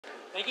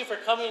Thank you for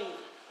coming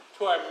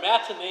to our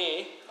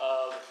matinee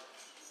of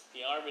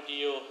the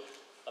Armadillo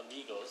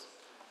Amigos.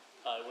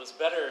 It was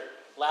better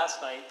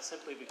last night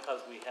simply because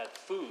we had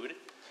food,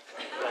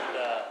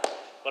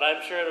 but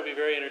I'm sure it'll be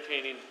very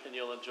entertaining and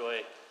you'll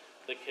enjoy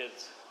the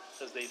kids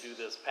as they do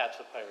this Patch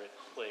the Pirate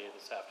play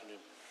this afternoon.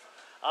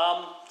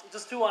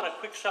 Just do want a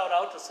quick shout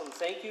out to some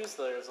thank yous.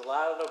 There's a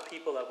lot of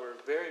people that were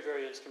very,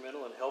 very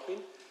instrumental in helping,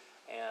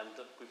 and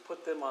we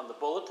put them on the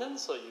bulletin,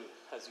 so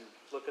as you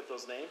look at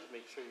those names,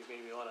 make sure you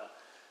maybe want to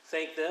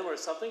thank them or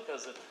something,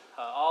 because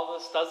all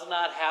this does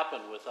not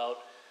happen without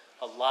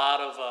a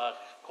lot of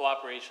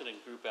cooperation and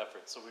group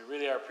effort. So we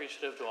really are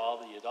appreciative to all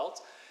the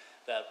adults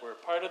that were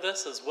part of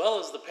this, as well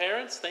as the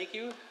parents. Thank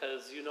you.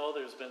 As you know,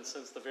 there's been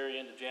since the very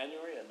end of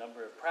January a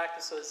number of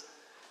practices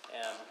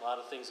and a lot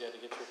of things you had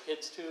to get your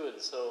kids to, and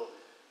so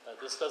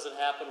this doesn't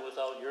happen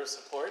without your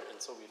support,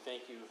 and so we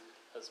thank you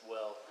as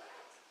well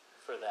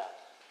for that.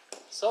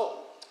 So,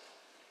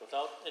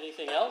 without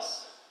anything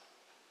else,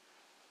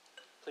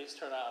 please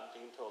turn on, I'm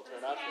being told,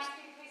 turn off your...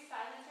 Please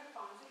silence your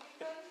phones if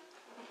you could.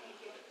 Thank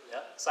you. Yeah,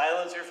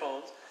 silence your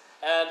phones.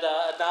 And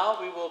now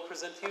we will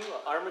present to you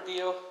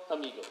Armadillo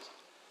Amigos.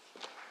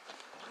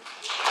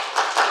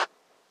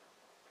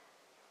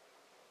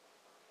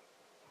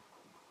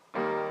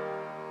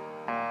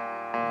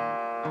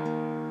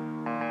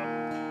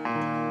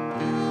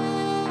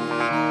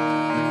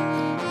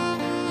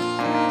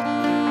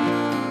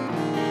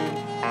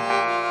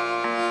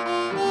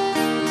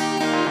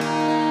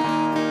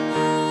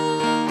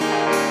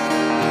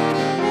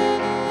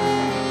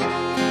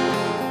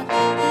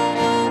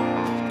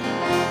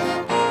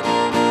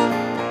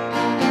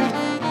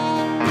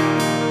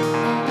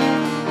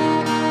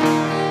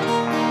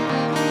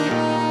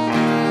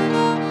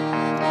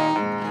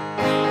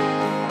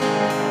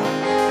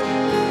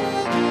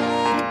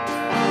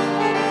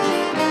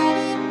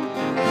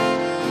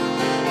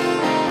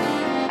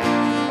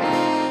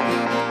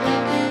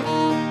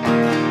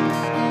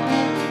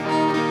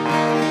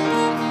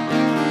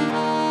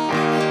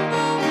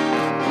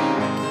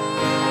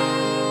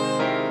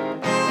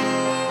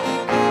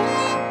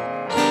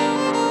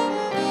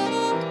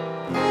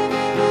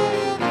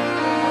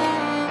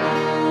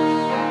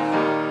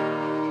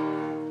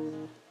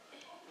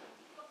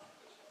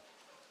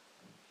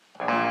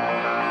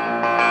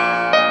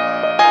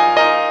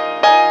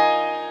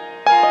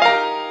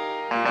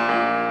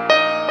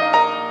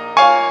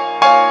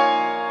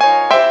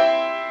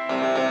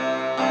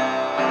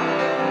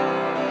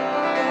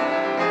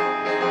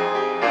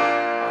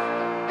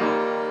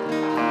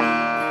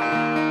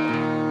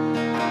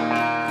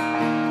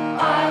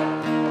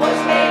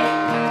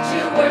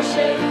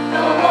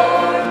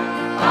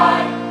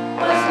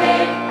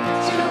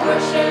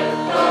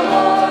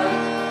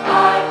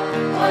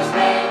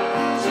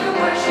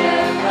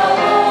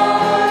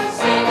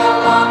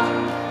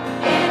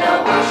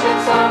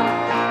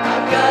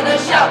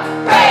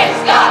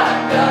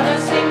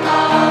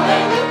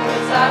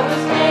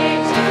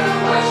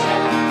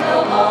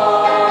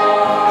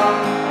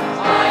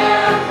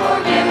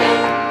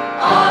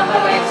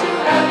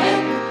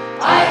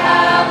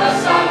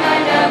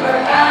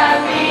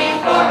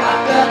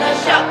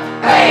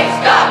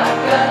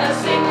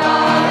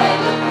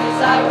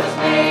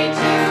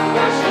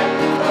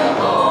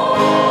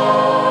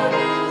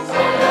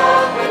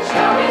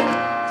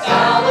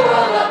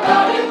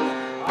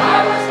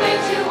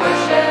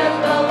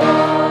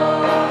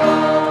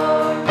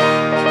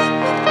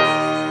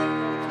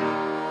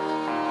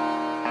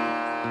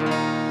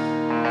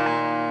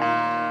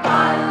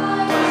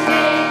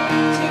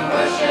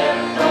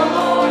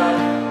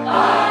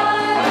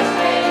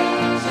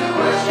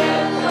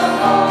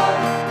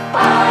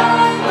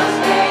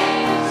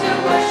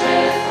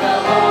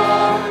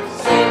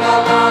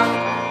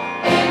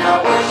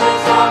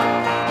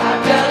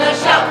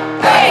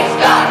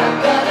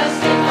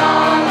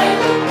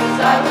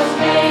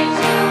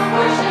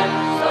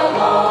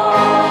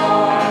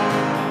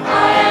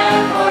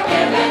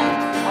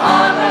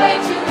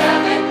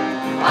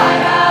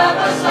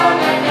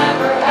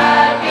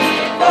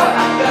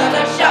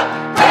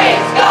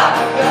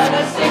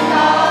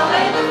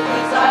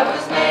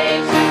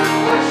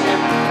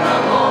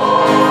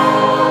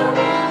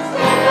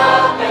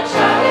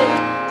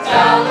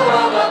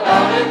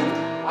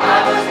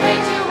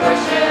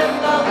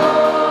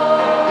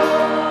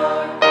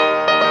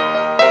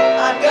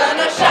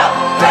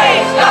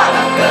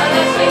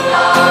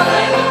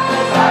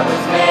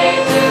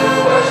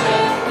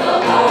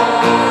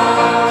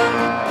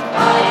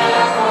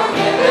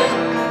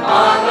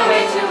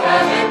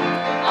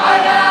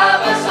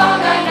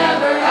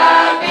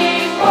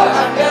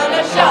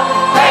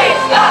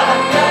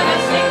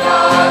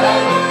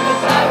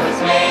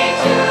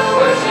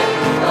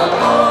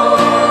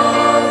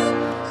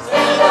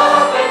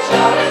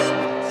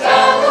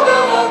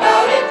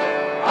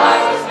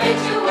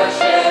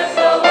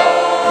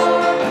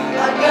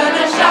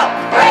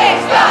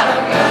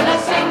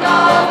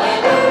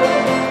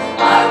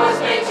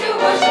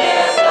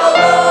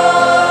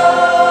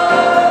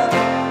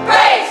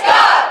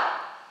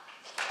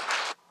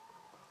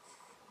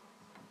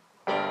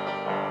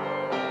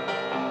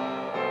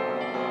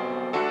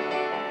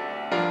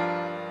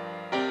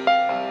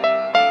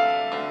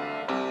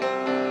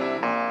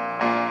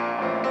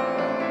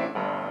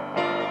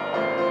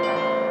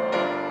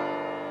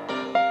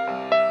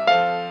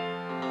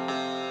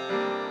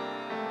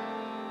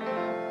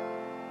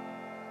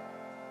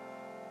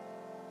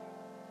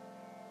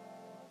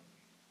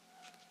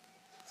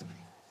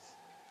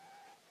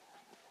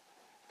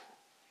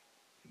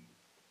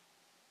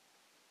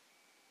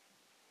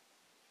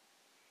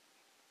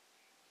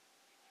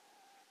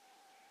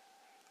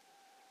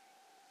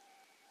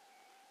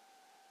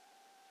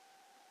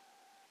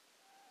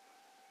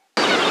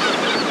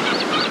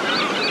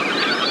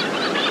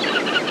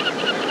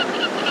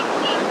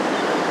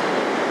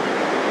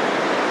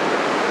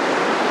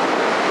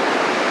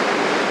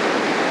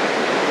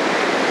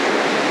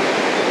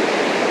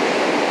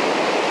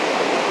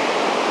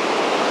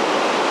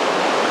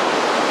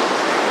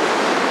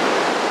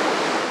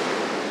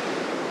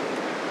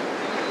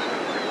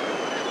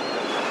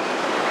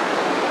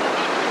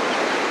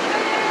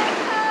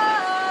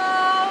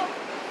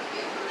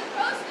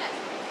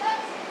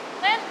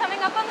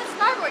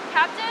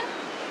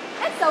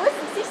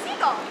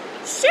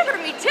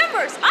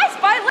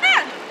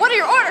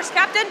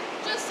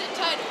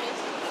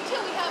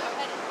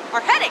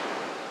 are heading.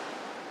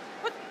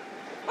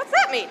 What's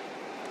that mean?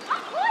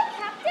 Ahoy,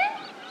 Captain!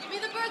 Give me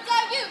the bird's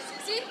eye view,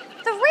 Sissy.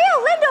 The Rio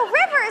Lindo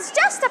River is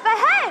just up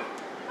ahead,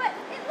 but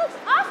it looks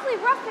awfully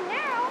rough and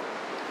narrow.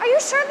 Are you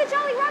sure the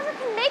Jolly Roger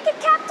can make it,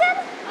 Captain?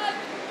 I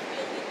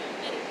feel we can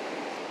get it.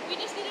 We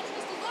just need to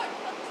trust the Lord to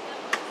help us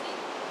navigate the sea.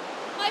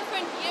 My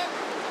friend Guillermo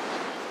is up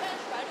on his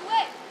ranch right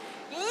away.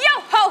 Yo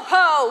ho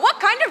ho! What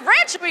kind of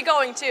ranch are we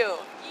going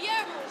to?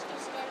 Guillermo is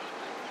just starting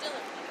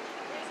Armadillo.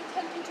 He's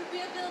attempting to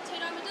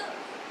rehabilitate armadillos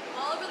from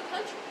all over the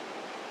country.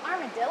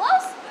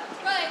 Armadillos? That's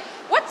right.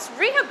 What's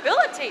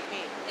rehabilitate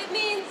mean? It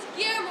means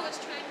Guillermo is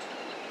trying to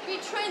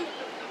retrain the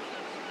bird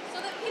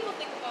so that people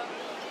think of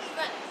armadillos as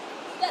friends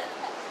instead of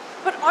pets.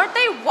 But aren't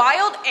they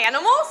wild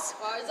animals? As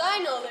far as I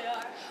know, they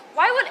are.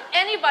 Why would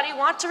anybody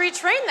want to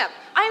retrain them?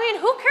 I mean,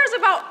 who cares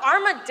about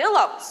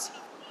armadillos?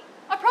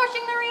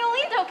 Approaching the Rio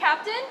Lindo,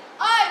 Captain.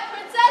 Aye,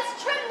 Princess,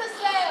 trim the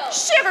sail.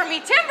 Shiver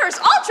me timbers,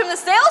 I'll trim the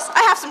sails.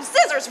 I have some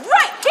scissors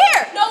right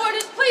here. No,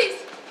 Ernest,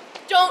 please.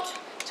 Don't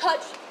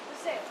touch the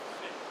sail.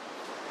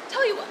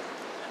 Tell you what,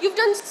 you've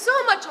done so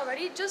much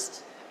already.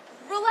 Just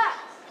relax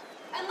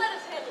and let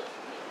us handle it.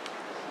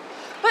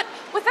 But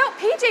without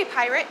PJ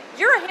Pirate,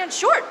 you're a hand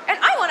short, and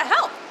I want to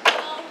help.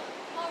 Oh,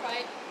 all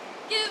right.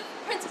 Give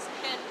Princess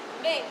a hand with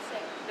the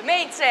mainsail. The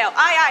mainsail,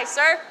 aye aye,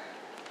 sir.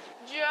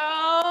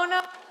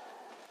 Jonah.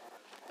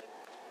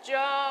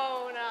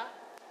 Jonah.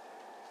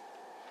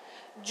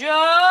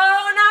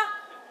 Jonah.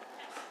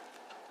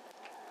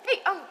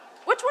 Hey,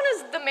 which one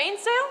is the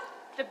mainsail?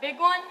 The big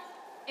one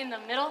in the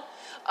middle.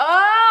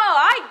 Oh,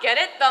 I get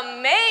it, the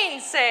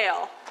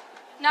mainsail.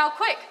 Now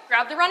quick,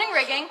 grab the running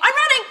rigging. I'm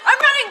running.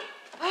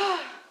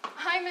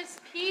 I miss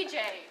PJ.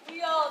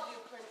 We all do,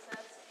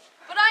 Princess.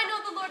 But I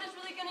know the Lord is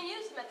really going to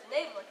use him at the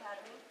Naval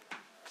Academy.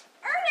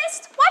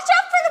 Ernest, watch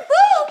out for the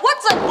boob!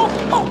 What's a...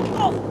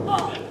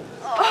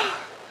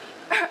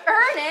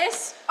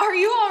 Ernest, are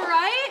you all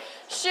right?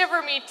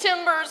 Shiver me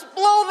timbers,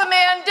 blow the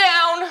man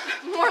down.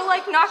 More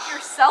like knock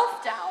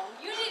yourself down.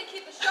 You need to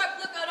keep a sharp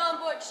lookout on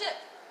board ship.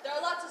 There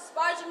are lots of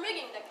spars and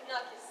rigging that can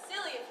knock you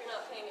silly if you're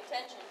not paying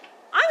attention.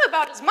 I'm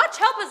about as much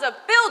help as a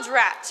bilge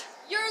rat.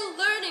 You're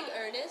learning,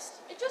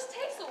 Ernest. It just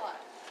takes a while.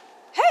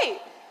 Hey,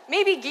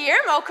 maybe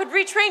Guillermo could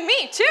retrain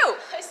me too.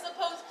 I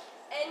suppose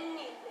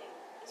anything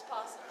is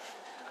possible.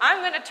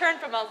 I'm gonna turn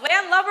from a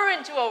landlubber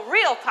into a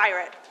real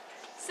pirate.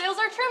 Sails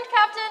are trimmed,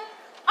 Captain.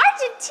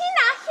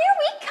 Argentina, here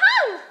we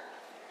come!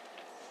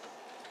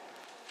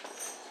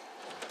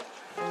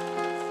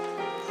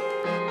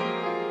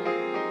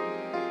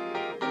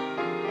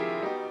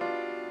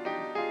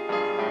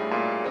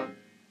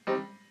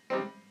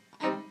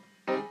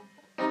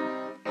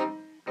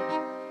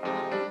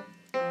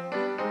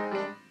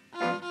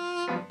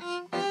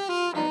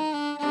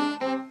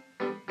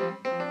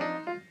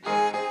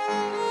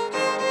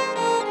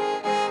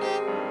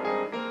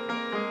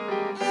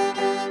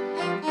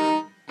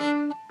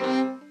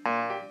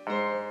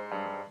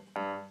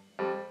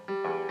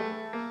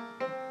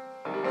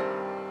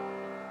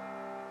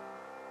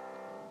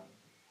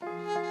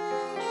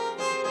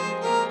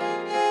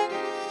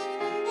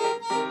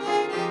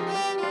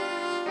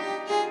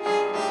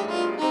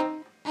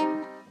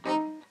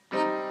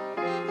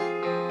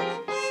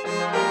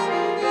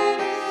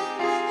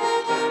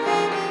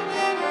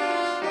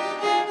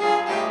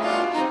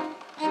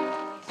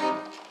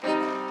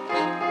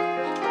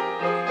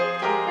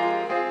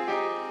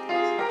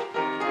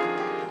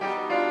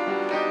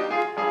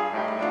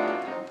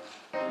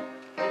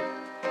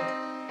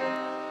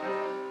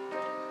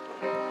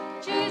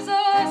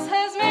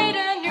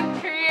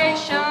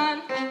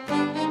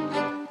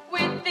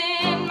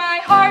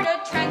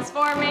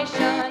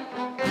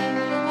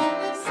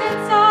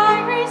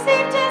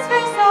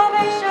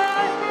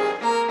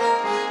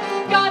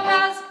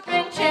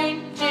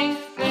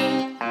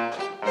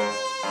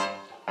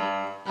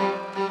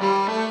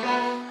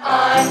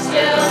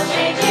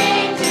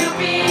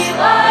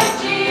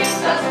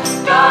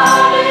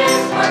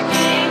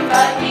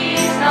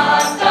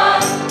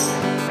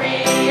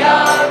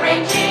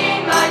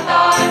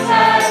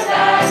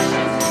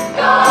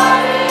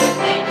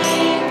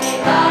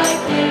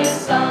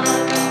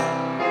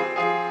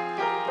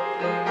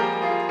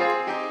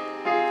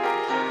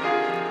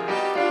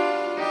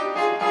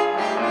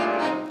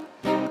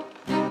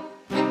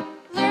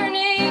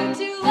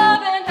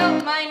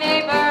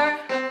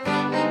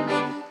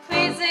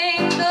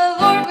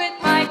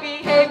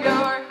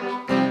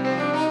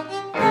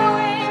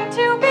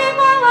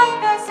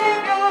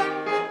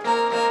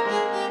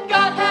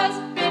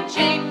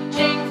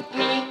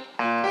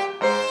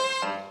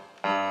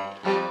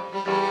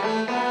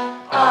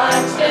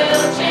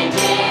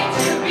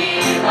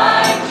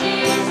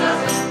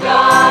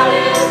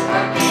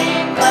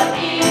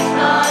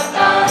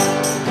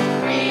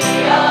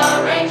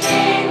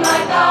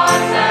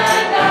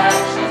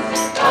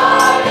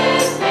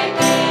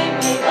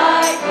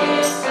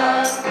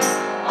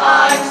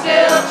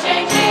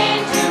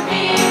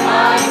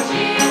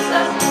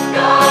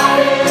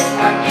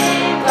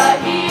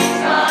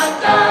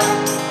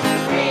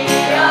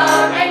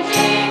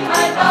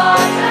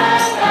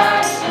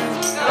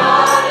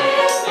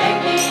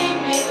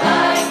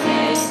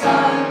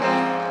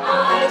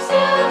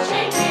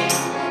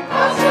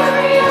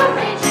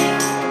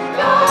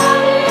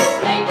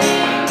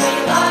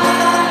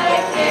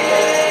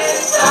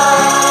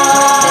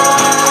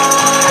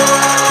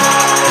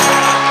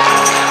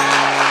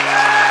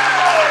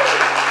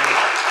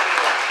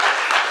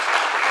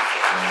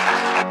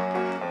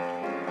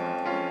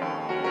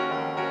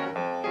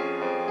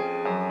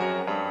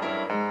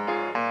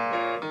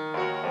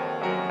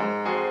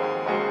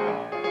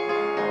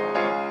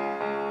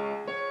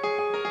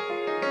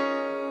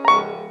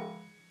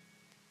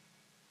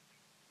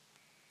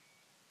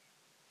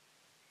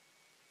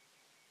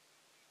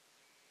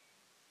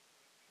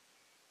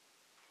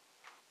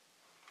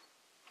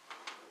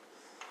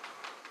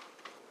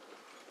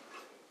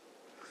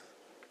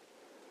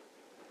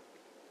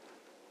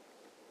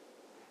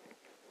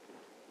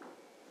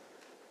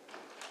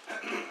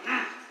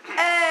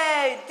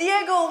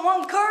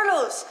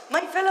 Carlos,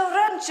 my fellow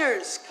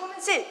ranchers, come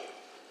and sit.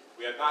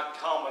 We have not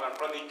come on a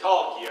friendly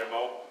call,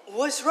 Guillermo.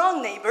 What's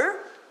wrong, neighbor?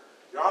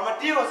 Your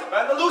armadillos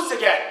have been loose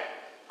again.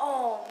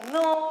 Oh,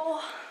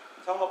 no.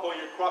 Tell them about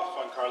your crops,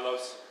 Juan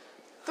Carlos.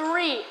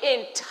 3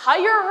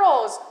 entire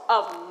rows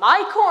of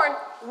my corn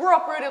were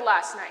uprooted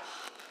last night.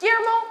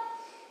 Guillermo,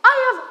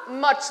 I have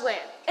much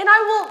land, and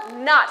I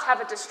will not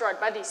have it destroyed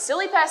by these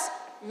silly pests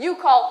you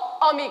call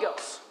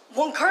amigos.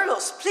 Juan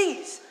Carlos,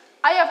 please.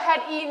 I have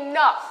had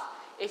enough.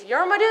 If your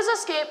armadillos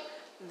escape,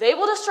 they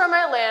will destroy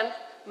my land,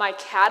 my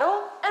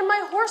cattle, and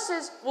my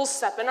horses will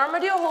step in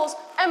armadillo holes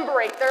and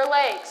break their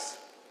legs.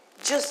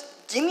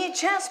 Just give me a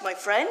chance, my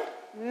friend.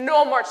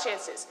 No more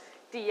chances.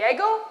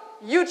 Diego,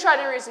 you try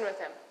to reason with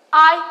him.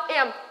 I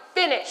am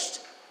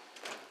finished.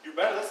 You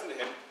better listen to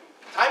him.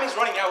 Time is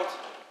running out.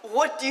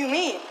 What do you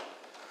mean?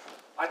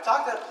 I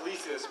talked to the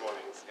police this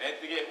morning, and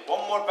if they get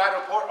one more bad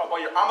report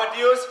about your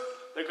armadillos,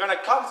 they're gonna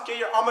confiscate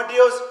your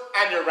armadillos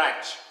and your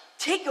ranch.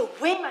 Take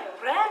away my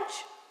ranch?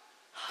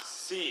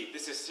 See,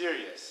 this is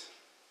serious.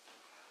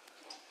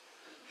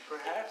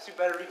 Perhaps you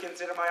better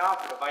reconsider my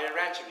offer to buy your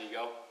ranch,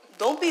 amigo.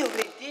 Don't be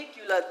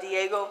ridiculous,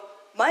 Diego.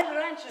 My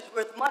ranch is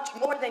worth much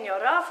more than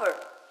your offer.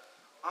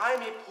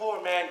 I'm a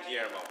poor man,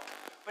 Guillermo.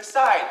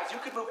 Besides, you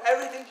could move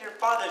everything to your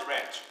father's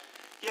ranch.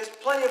 He has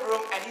plenty of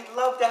room, and he'd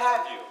love to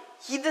have you.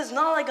 He does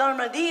not like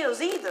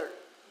armadillos either.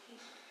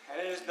 And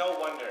it is no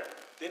wonder.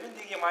 They've been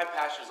digging my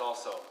pastures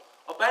also.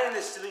 Abandon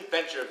this silly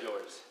venture of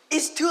yours.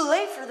 It's too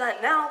late for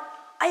that now.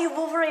 I have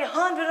over 100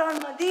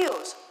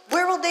 armadillos.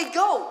 Where will they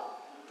go?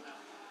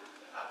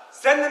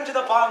 Send them to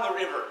the bottom of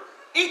the river.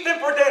 Eat them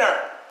for dinner.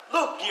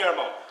 Look,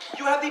 Guillermo,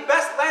 you have the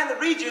best land in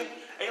the region,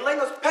 and you let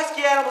those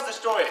pesky animals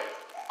destroy it.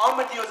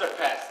 Armadillos are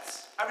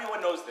pests.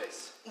 Everyone knows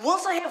this.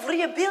 Once I have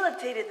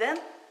rehabilitated them,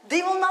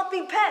 they will not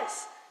be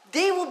pests.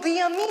 They will be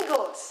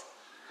amigos.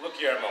 Look,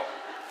 Guillermo,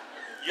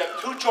 you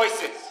have 2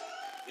 choices.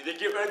 Either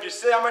get rid of your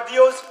silly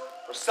armadillos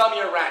or sell me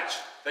your ranch.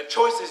 The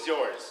choice is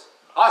yours.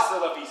 Hasta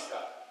la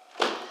vista.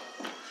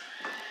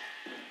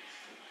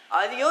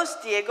 Adios,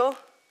 Diego.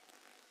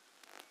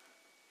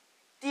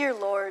 Dear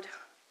Lord,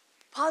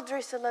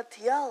 Padre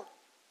Celestial,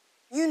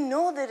 you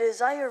know the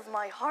desire of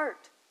my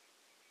heart.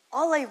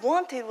 All I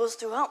wanted was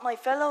to help my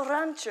fellow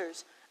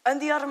ranchers and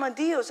the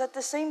armadillos at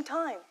the same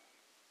time.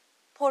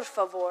 Por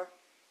favor,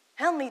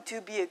 help me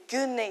to be a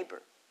good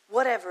neighbor,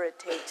 whatever it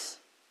takes.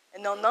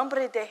 En el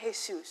nombre de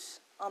Jesús.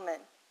 Amen.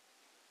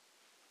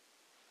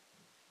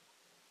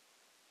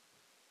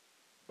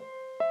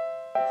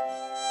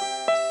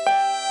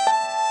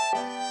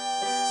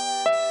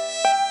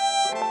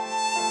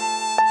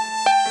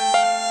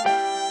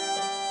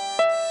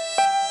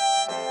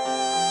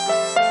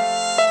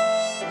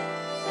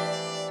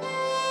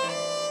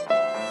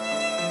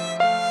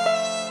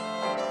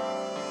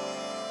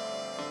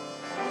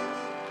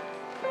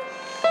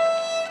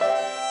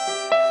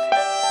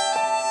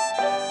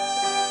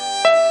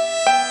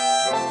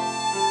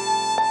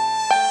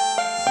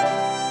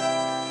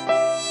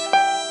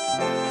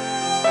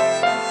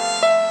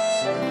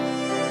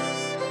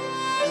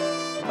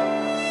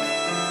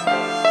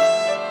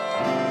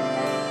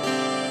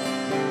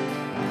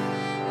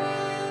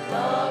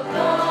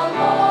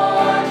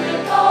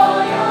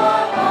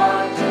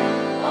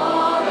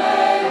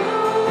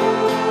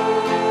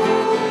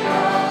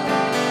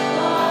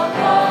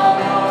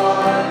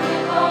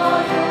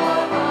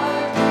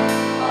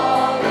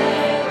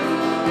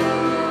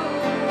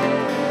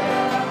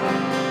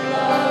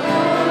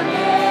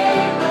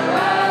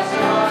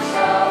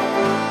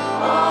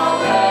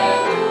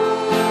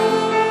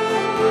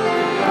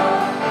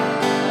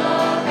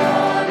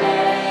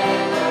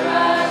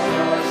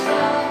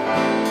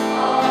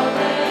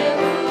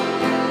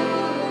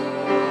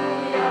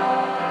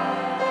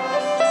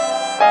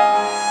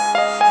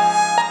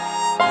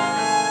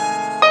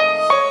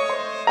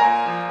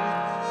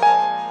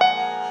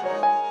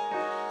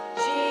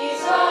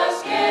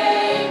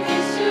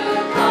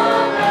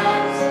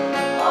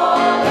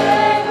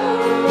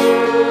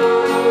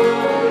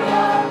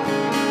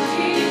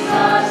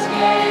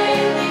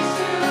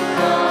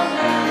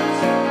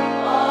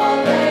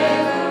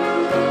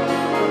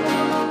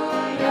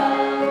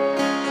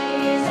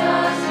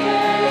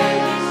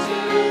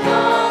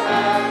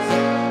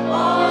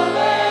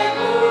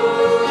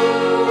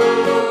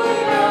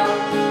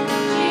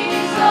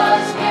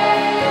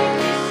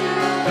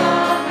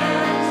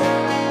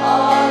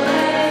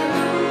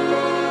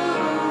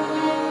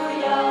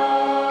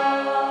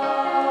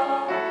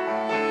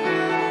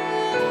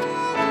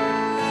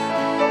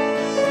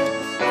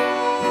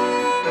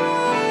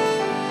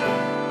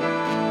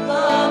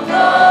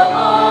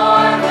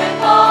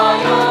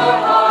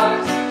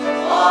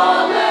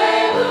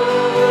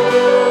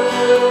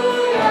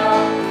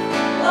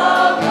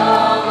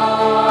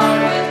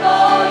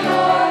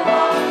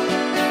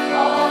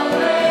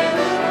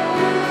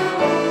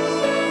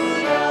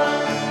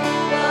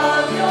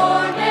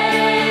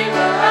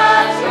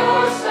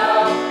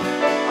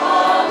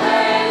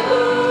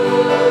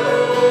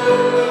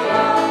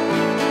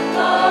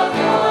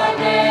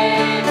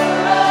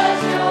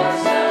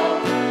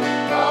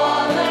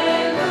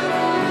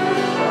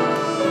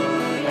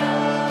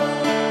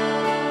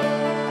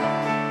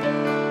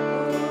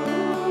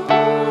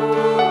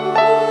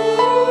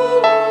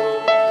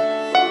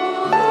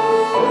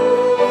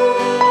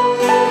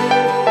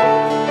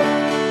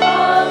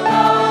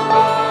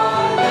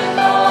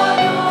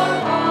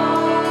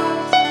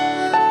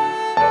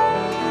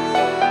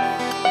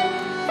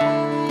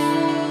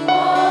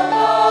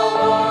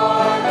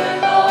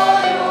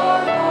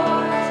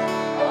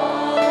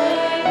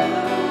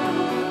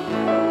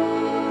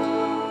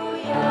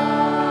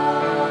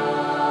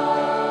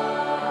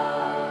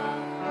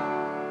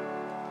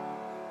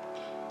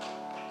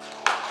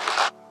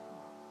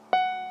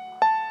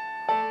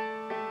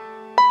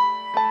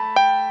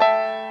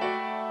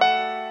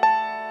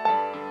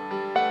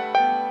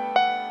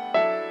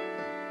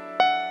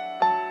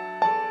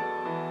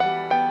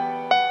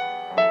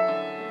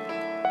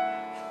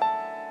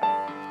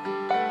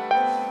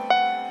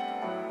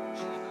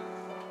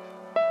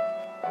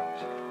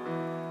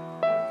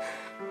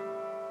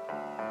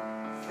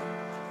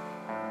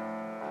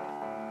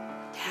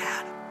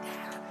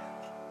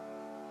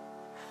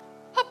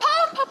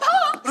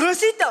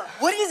 Rosita,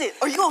 what is it?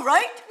 Are you all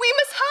right? We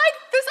must hide.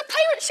 There's a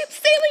pirate ship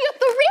sailing up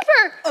the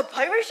river. A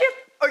pirate ship?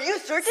 Are you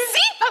certain?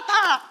 See,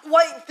 Papa.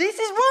 Why, this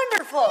is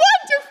wonderful.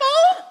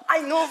 Wonderful.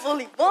 I know of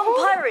only one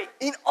pirate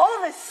in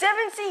all the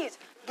 7 seas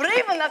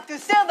brave enough to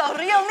sail the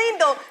Rio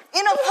Lindo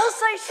in a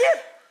full-size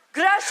ship.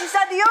 Gracias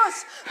a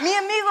Dios, mi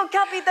amigo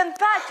Capitán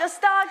Patch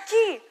está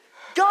aquí.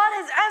 God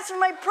has answered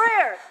my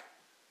prayer.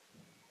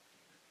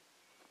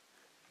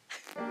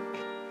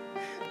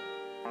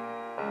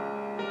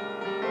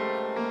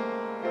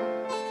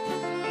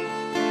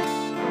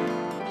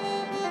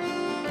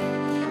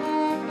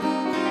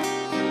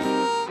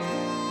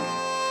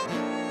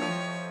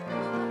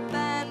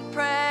 And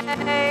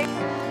pray,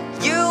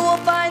 you will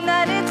find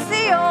that it's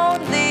the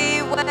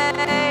only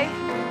way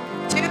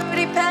to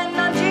depend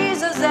on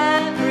Jesus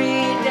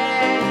every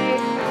day.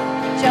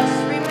 Just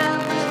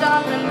remember,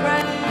 stop and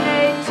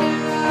pray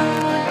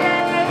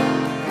today,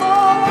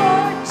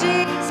 for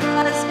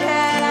Jesus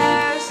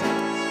cares.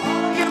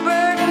 All your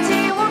burdens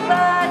He will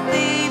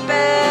gladly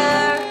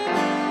bear.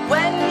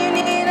 When you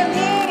need Him,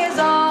 He is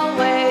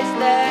always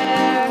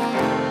there.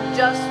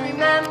 Just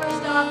remember,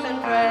 stop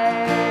and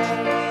pray.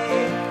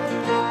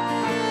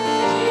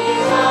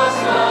 Jesus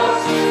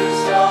loves you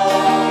so.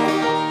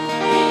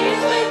 He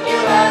is with you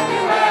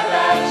everywhere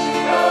that you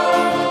go.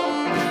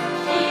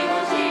 He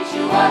will teach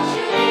you what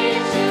you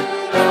need to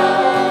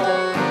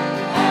know.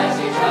 As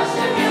you trust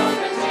Him, you'll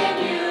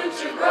continue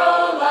to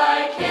grow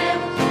like Him.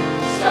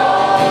 So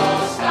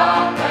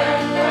stop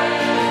and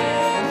pray.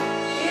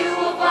 You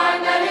will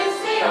find that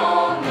it's the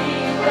only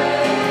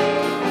way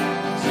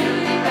to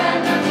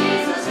depend on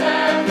Jesus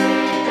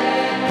every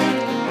day.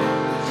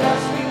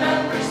 Just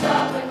remember,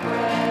 stop and pray.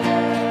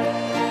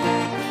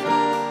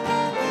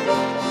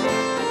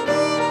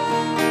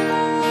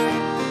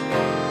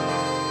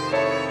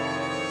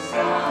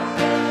 Stop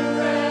and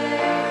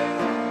pray.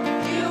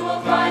 You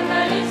will find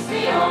that it's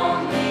the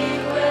only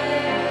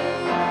way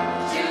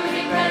to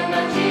depend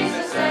on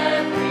Jesus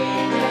every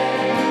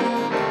day.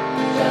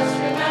 Just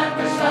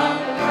remember, stop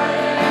and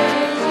pray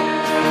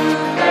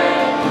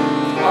today.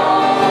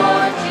 For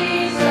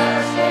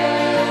Jesus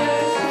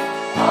cares.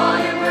 All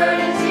your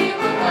burdens He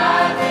will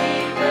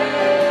gladly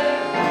bear.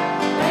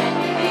 When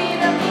you need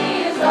Him, He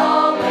is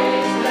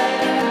always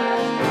there.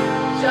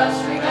 Just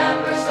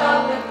remember,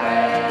 stop and pray.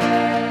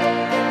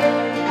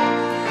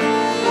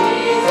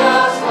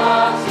 Jesus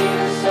loves you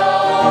so.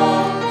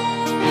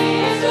 He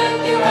is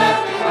with you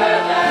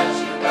everywhere that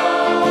you go.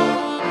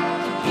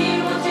 He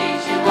will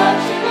teach you what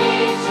you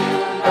need to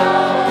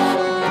know.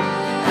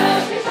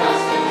 As you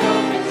trust Him,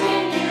 you'll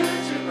continue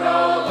to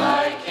grow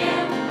like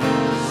Him.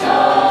 So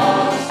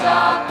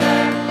stop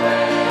and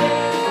pray.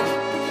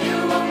 You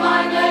will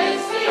find that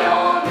it's the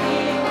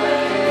only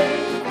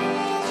way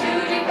to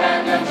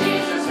depend on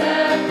Jesus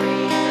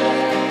every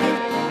day.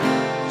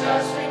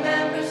 Just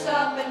remember,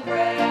 stop and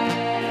pray.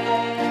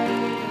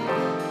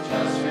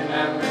 Just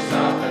remember,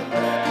 stop and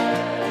pray.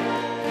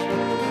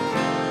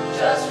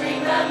 Just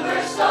remember,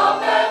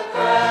 stop and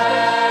pray.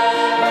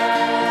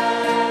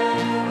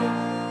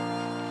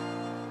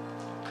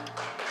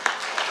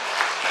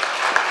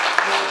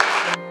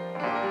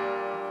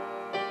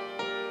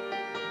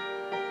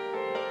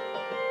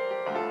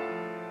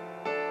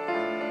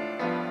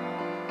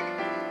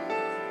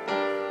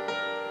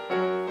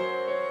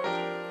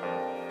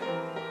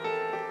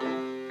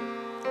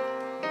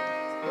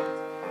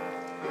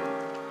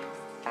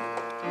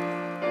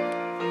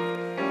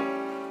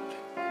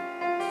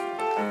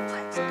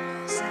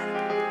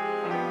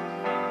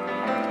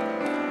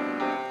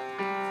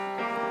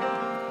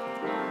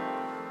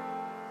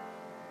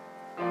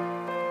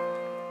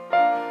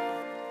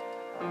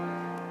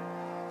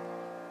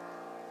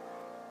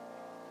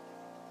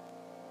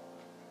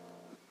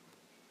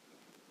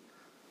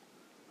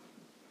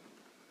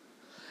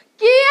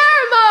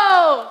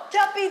 Guillermo!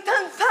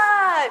 Capitán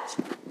Patch!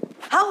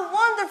 How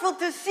wonderful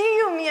to see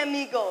you, mi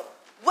amigo.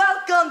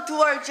 Welcome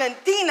to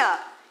Argentina.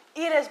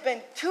 It has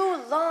been too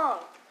long.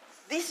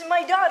 This is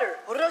my daughter,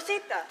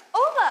 Rosita.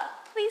 Hola.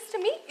 Pleased to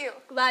meet you.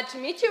 Glad to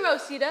meet you,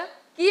 Rosita.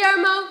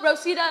 Guillermo,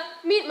 Rosita,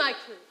 meet my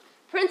crew.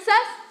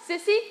 Princess,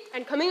 Sissy,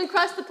 and coming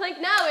across the plank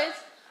now is...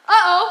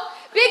 Uh-oh!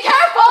 Be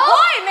careful!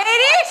 Ahoy,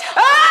 mateys!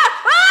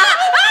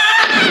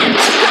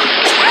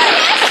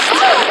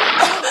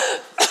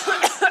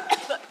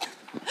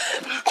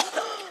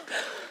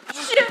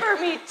 Shiver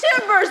me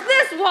timbers,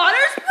 this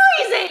water's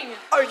freezing!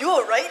 Are you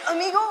all right,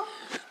 amigo?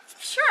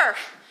 Sure,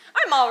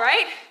 I'm all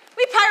right.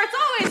 We pirates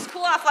always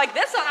cool off like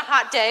this on a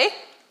hot day.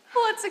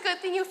 Well, it's a good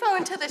thing you fell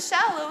into the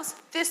shallows.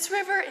 This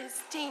river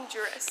is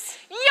dangerous.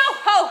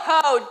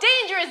 Yo-ho-ho!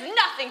 Danger is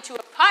nothing to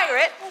a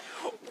pirate.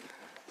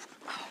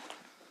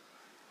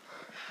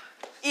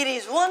 It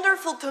is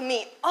wonderful to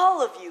meet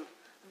all of you.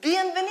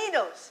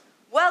 Bienvenidos.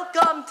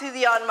 Welcome to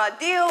the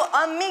Armadillo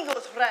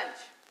Amigos Ranch.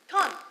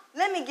 Come,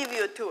 let me give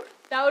you a tour.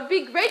 That would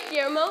be great,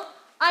 Guillermo.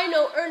 I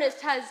know Ernest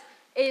has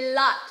a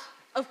lot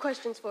of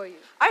questions for you.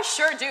 I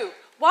sure do.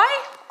 Why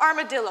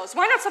armadillos?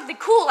 Why not something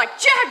cool like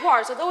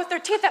jaguars? Although with their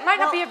teeth, that might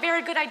not be a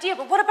very good idea.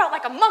 But what about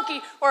like a monkey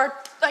or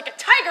like a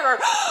tiger? Or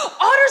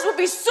otters would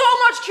be so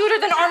much cuter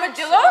than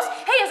armadillos.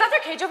 Hey, is that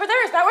their cage over there?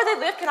 Is that where they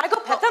live? Can I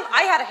go pet them?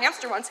 I had a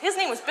hamster once. His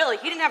name was Billy.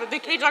 He didn't have a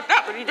big cage like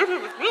that, but he did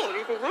have a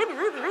Billy.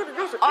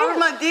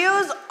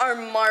 Armadillos are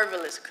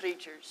marvelous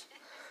creatures.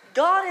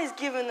 God has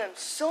given them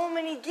so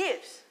many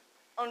gifts.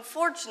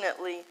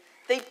 Unfortunately,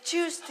 they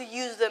choose to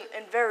use them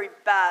in very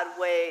bad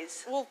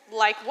ways. Well,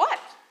 like what?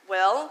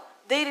 Well,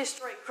 they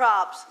destroy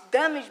crops,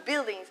 damage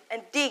buildings,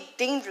 and dig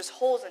dangerous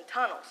holes and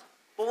tunnels.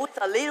 But with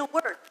a little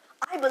work,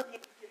 I believe we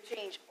can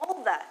change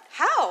all that.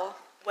 How?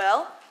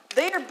 Well,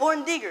 they are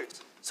born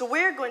diggers, so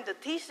we're going to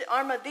teach the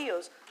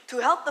armadillos to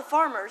help the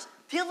farmers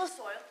till the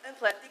soil and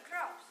plant the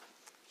crops.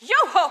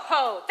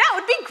 Yo-ho-ho! That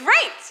would be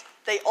great!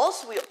 They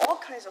also eat all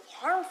kinds of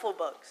harmful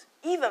bugs,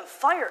 even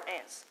fire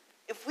ants.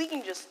 If we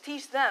can just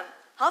teach them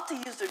how to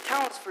use their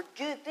talents for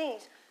good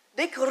things,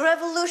 they could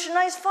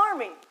revolutionize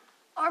farming.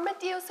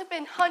 Armadillos have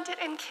been hunted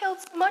and killed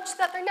so much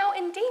that they're now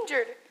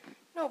endangered.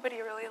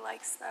 Nobody really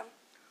likes them.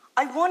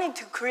 I wanted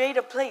to create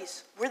a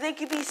place where they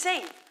could be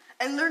safe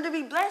and learn to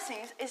be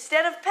blessings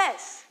instead of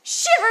pests.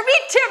 Shiver me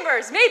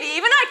timbers! Maybe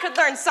even I could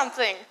learn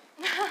something.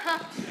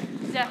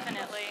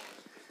 Definitely.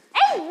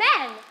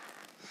 Amen.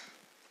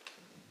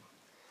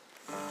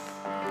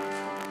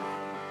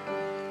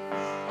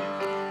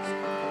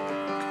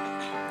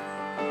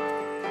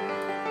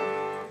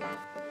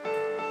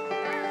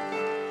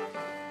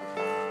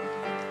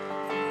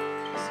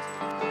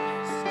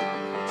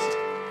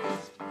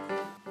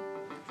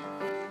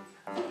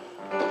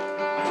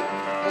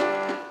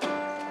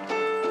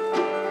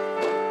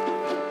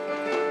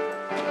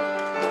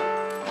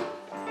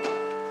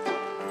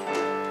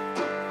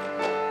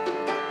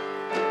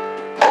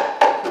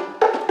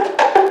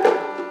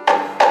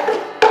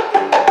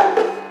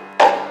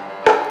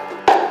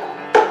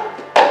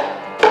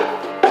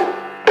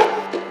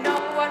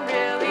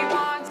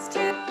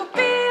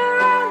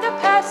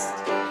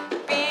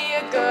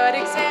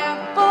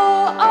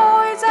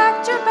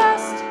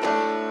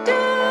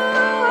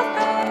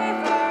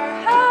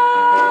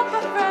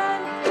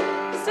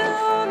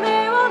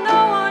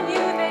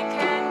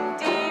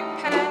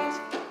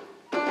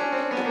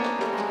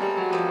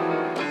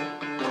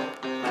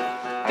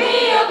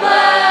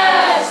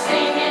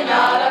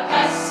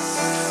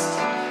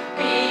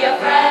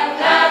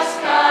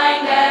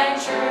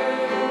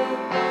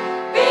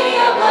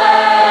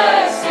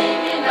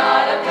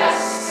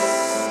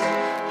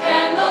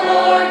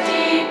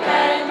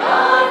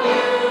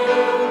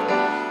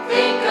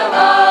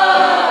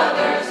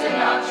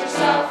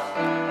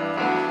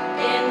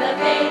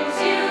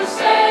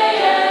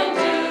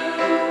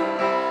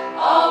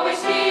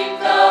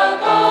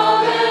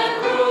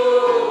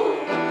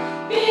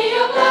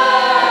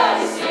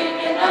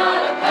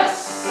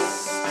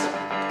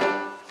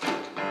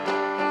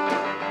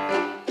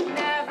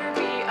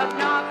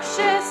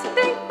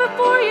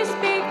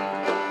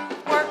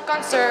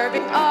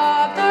 Serving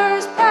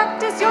others,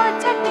 practice your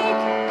technique.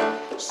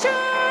 Share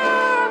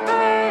a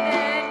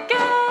burden,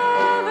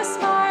 give a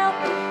smile.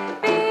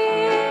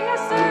 Being a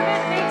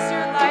servant makes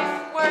your life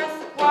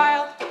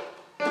worthwhile.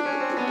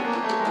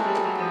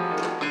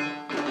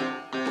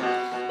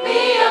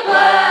 Be a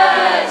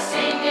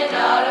blessing and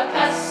not a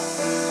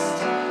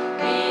pest.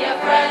 Be a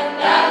friend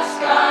that's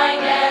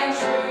kind and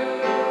true.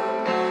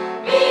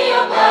 Be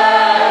a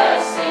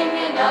blessing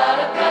and not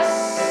a pest.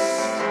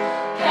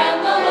 Can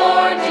the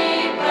Lord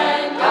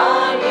depend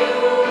on you?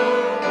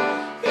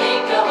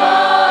 Think of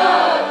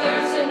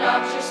others and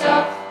not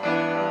yourself.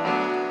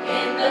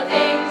 In the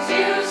things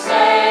you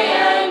say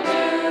and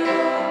do,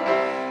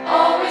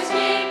 always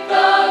keep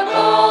the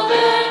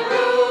golden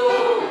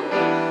rule.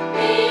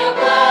 Be a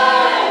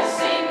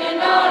blessing and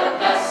not a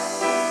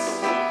pest.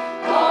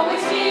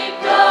 Always keep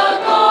the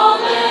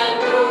golden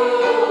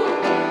rule.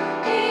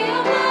 Be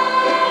a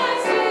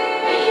blessing.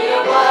 Be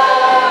a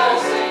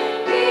blessing.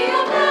 Be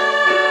a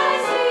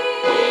blessing.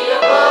 Be a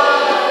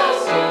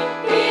blessing.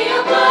 Be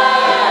a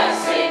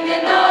blessing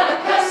and not a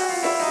pest.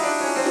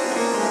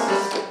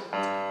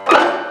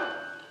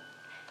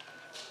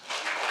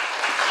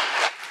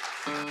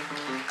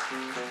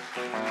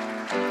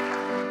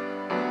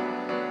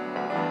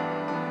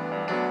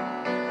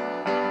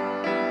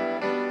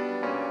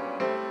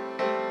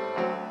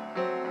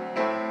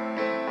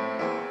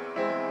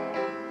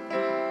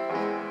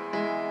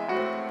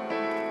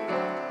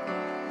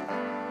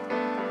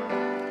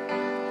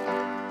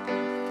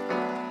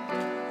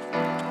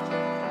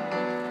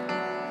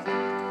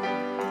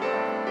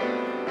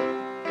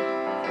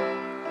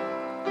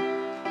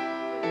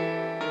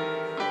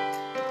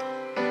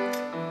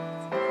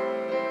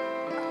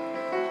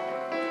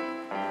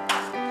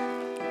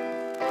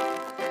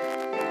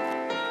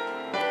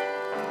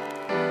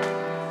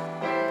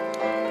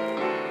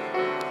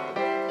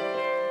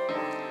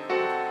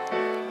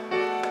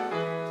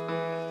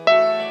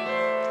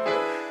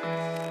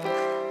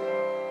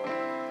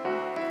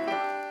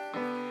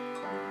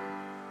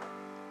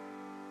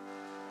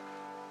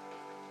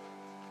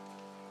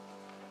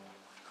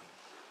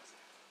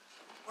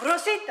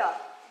 Rosita,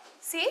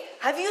 See?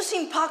 have you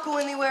seen Paco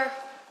anywhere?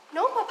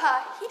 No,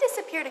 Papa. He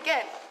disappeared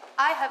again.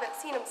 I haven't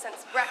seen him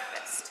since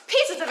breakfast.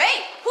 Pieces of 8.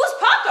 Who's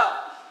Paco?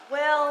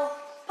 Well,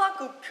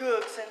 Paco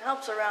cooks and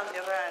helps around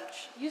the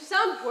ranch. You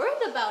sound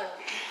worried about him.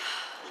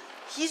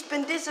 He's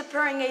been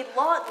disappearing a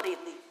lot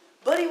lately,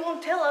 but he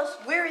won't tell us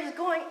where he's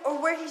going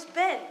or where he's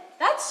been.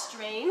 That's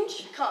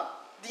strange. Come,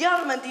 the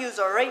Armadillos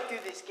are right through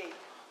this gate.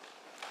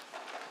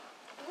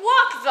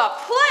 Walk the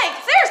plank.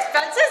 There's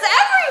fences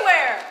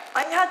everywhere.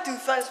 I had to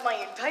fence my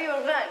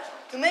entire ranch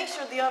to make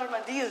sure the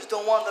Armadillos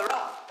don't wander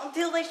off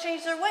until they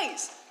change their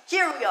ways.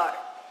 Here we are.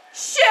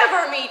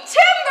 Shiver me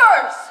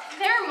timbers.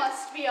 There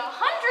must be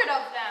 100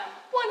 of them.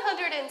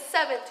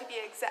 107 to be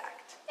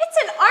exact. It's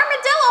an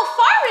armadillo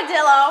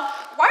farmadillo.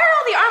 Why are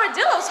all the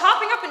armadillos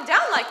hopping up and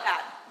down like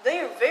that? They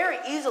are very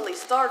easily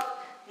startled.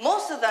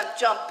 Most of them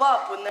jump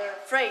up when they're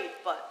afraid,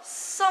 but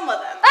some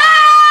of them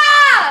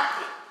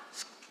Ah!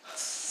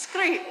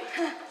 scream.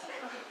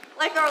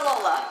 Like our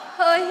Lola.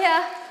 Oh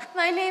yeah,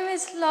 my name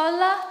is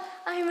Lola.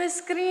 I'm a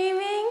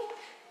screaming,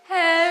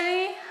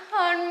 hairy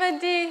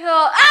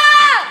armadillo.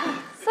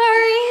 Ah!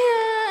 Sorry.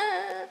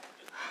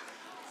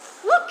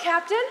 Look,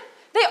 Captain.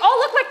 They all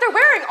look like they're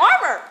wearing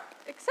armor.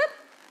 Except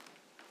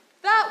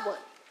that one.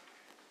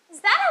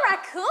 Is that a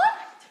raccoon?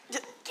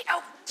 Get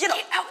out, get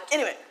out.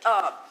 Anyway,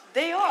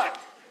 they are.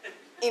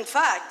 In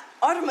fact,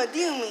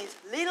 Armadillo means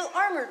little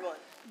armored one.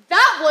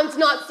 That one's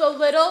not so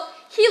little.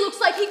 He looks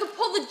like he could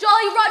pull the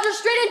Jolly Roger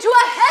straight into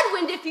a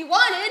headwind if he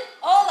wanted.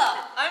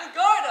 Hola, I'm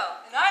Gordo,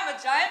 and I'm a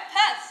giant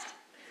pest.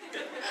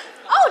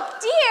 Oh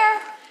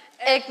dear.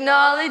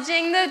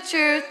 Acknowledging the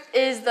truth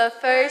is the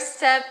first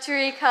step to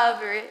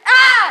recovery.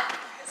 Ah!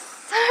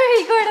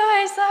 Sorry, Gordo,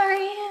 I'm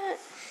sorry.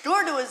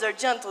 Gordo is our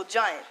gentle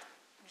giant.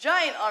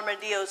 Giant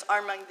armadillos are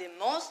among the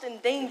most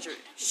endangered.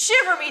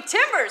 Shiver me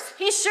timbers.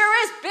 He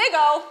sure is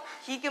big-o.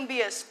 He can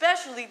be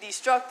especially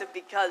destructive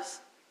because,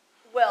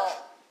 well,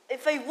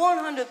 if a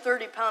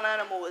 130-pound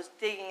animal was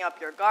digging up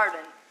your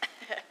garden,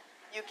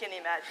 you can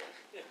imagine.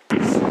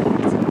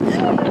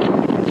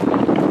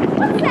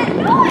 What's that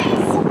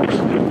noise?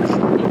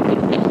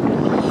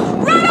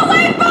 Run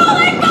away,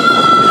 bowling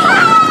ball!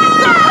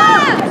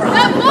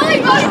 That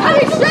bowling ball is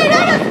coming straight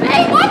at us!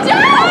 Hey, watch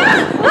out!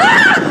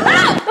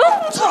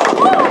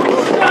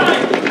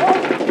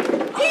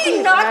 He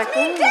knocked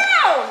me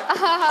down!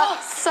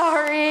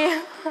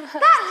 Sorry.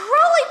 That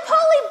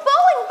roly-poly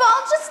bowling ball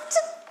just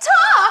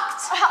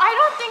talked! I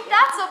don't think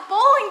that's a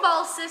bowling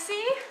ball,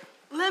 sissy.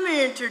 Let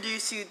me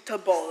introduce you to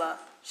Bola.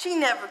 She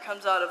never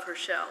comes out of her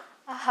shell.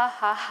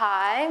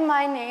 Hi,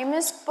 my name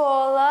is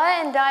Bola,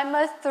 and I'm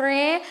a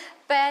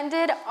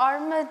 3-banded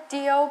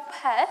armadillo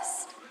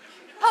pest.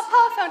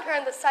 Papa found her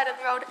on the side of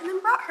the road and then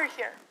brought her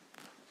here.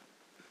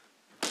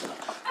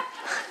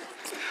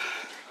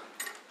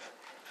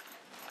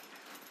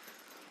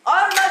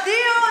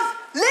 Armadillos,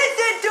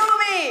 listen to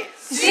me!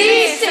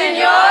 Si,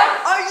 senor.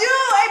 Are you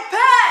a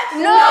pet?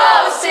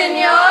 No,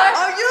 senor.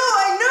 Are you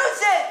a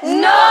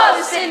nuisance?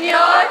 No,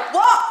 senor.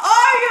 What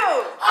are you?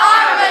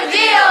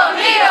 Armadillo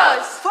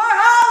amigos. For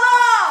how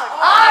long?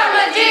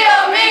 Armadillo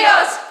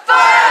amigos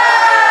forever.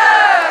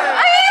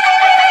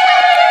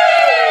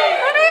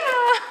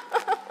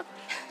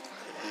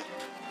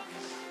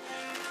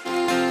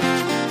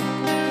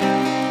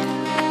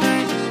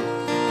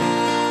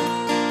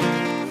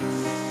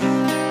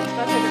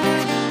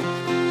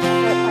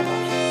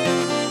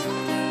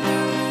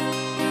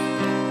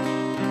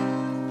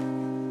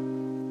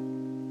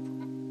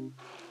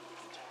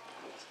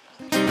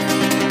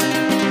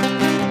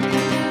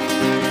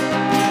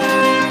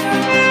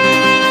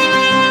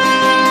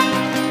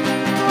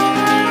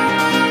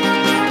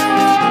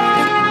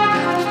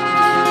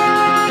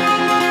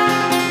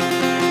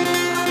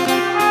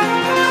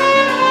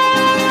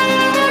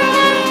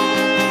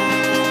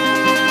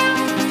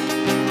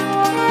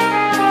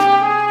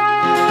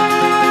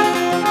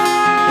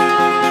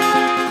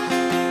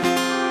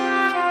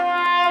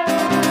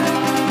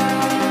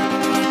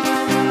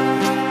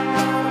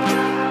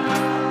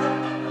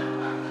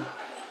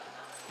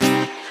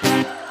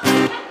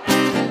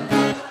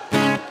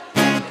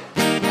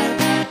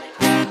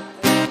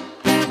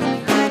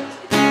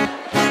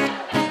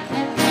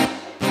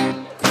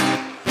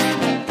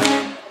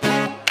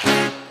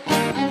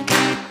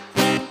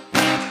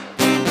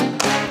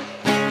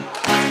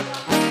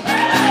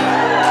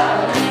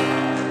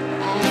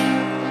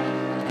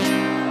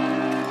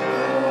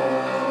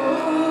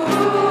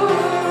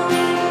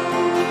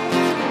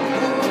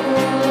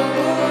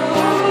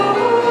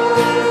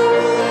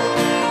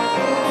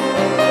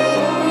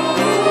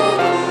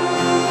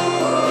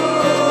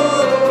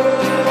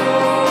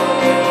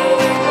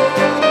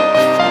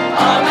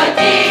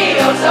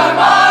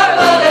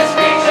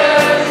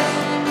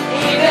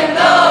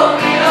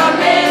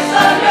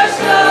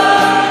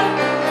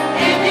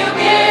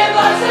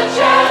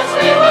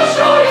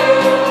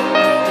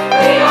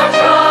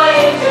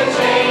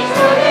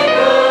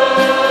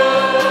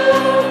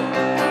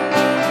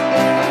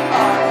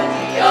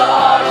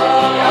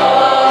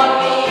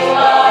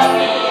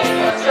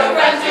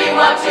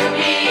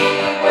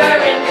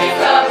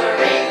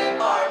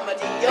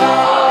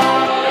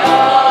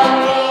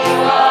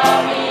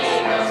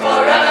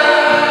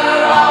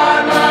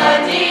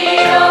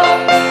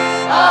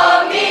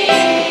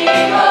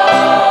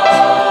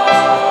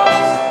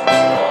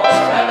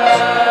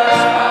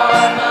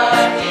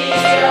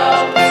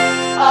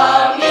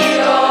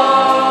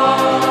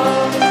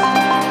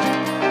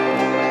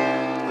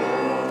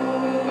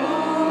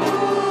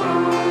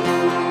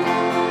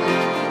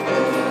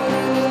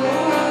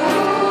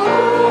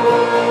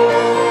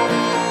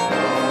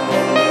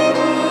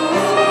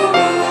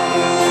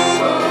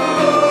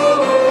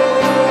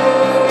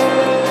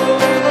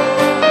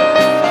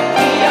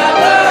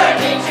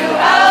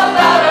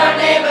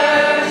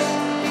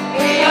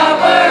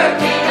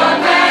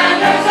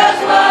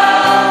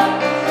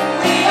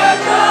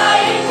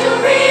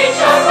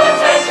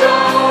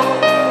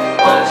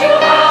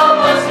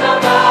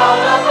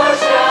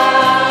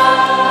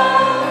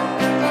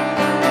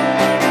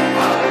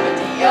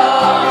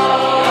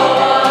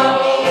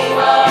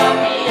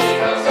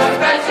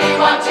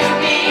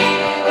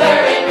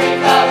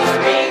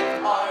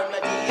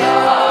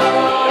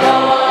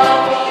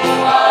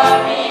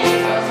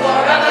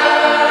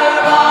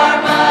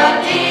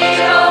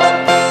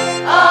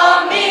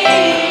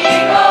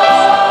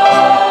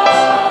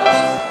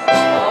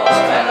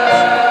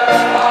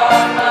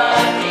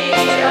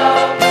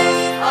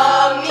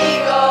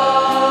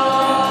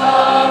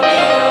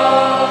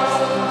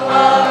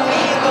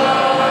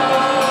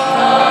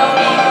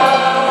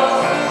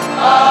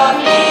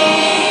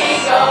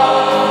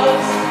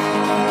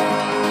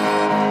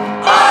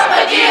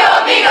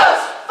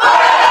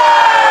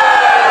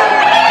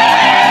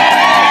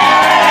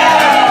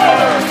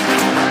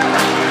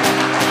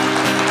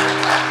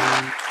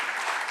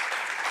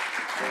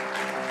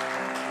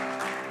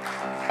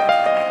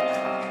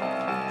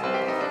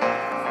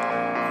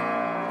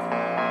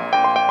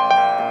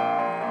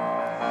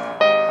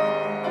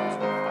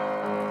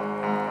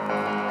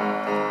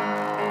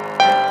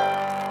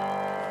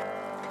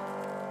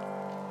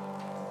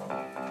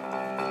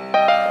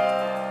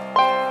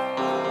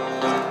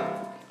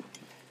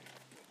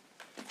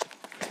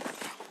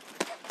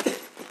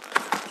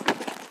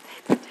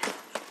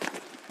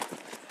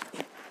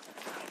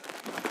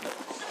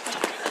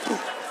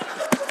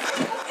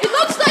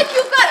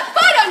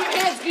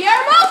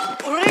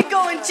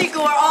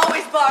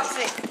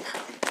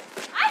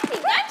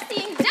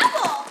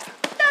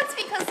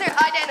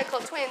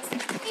 twins.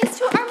 These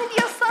two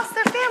armadillos lost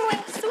their family,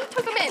 so we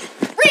took them in.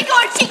 Rico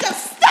and Chico,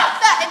 stop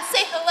that and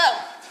say hello.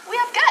 We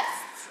have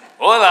guests.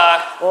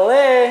 Hola.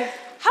 Ole.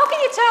 How can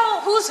you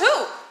tell who's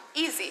who?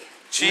 Easy.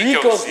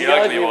 Chico's the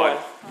ugly one.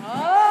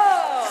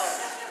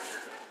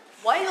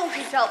 Why don't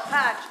you tell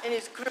Patch and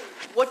his crew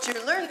what you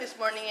learned this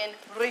morning in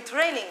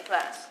retraining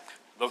class?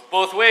 Look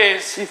both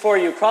ways. Before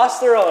you cross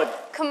the road.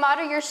 Come out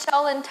of your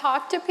shell and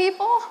talk to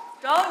people.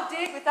 Don't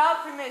dig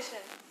without permission.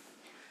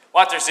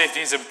 Water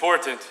safety is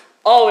important.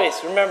 Always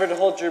remember to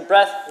hold your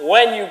breath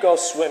when you go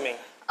swimming.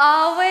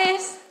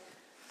 Always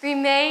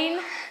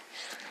remain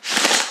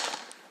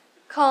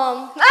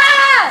calm.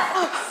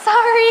 Ah!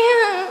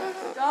 Sorry.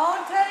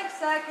 Don't take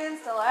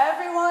seconds till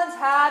everyone's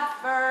had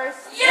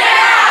first.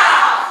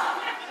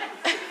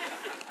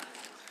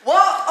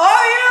 What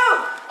are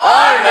you?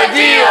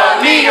 Armadillo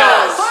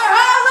amigos. For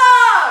how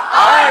long?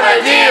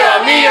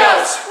 Armadillo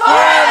amigos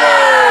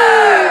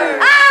forever.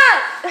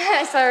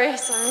 Ah! Sorry.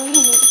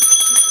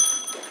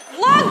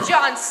 Long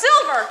John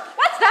Silver.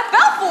 What's that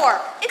bell for?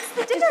 It's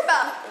the dinner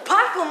bell.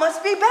 Paco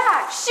must be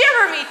back.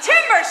 Shiver me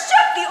timbers,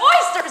 shook the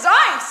oysters.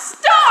 I'm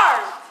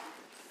starved.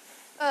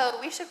 Oh,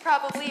 we should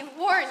probably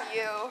warn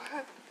you.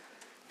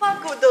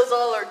 Paco does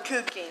all our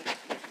cooking,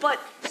 but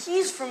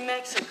he's from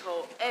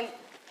Mexico and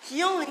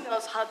he only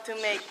knows how to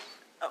make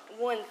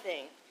one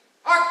thing.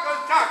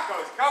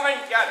 Tacos, come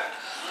and get them.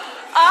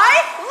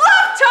 I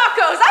love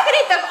tacos. I could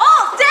eat them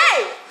all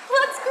day.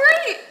 Well, that's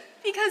great,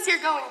 because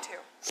you're going to.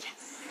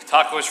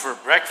 Tacos for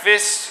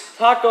breakfast.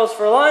 Tacos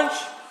for lunch.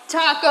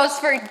 Tacos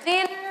for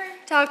dinner.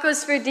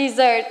 Tacos for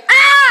dessert.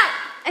 Ah!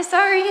 I'm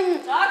sorry.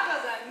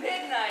 Tacos at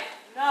midnight.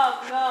 No.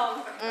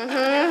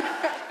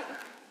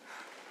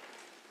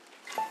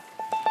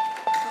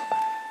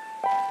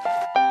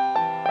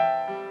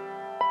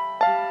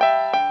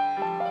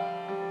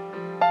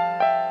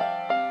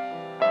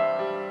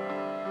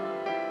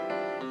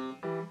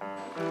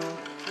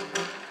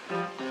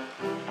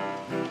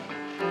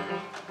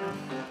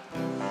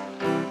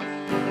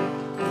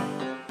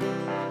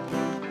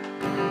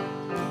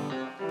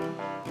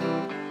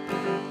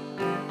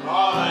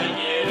 All I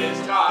get is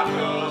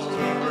tacos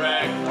for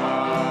breakfast.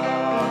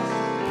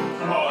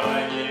 All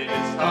I get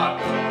is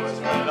tacos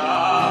for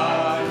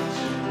lunch.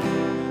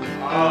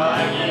 All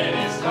I get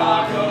is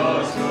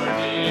tacos for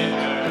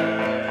dinner.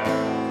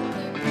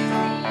 They're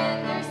greasy and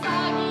they're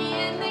soggy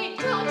and they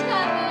don't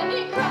have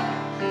any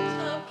crunch.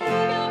 A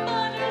peanut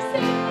butter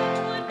sandwich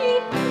would be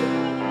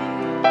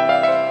good.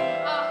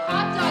 A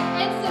hot dog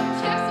and some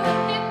chips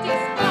would hit the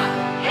spot.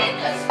 Hit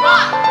the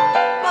spot!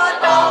 But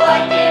all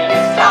I get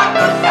is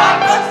tacos,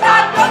 tacos,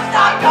 tacos,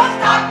 tacos,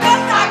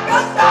 tacos,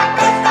 tacos,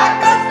 tacos,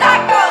 tacos,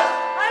 tacos.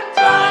 I'm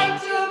trying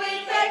to be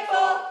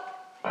thankful,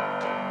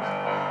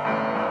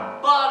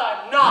 But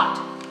I'm not.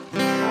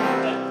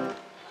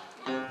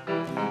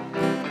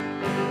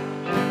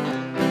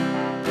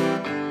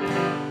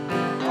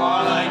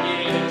 All I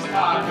get is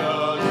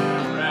tacos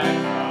for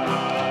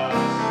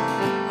breakfast.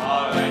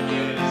 All I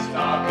get is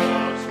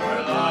tacos for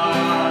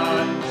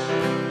lunch.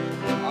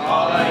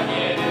 All I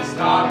get is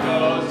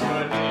tacos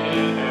for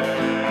dinner.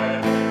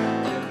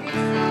 They're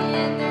greasy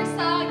and they're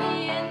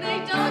soggy and they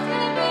don't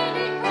have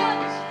any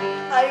crunch.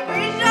 I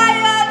wish I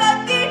had a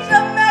dish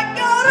of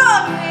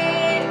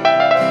macaroni.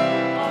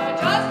 Or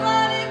just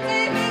let it be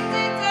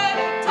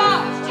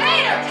tots.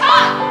 Tater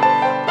tot!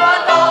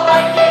 But all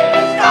I get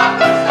is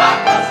tacos,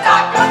 tacos,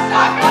 tacos,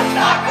 tacos,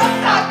 tacos,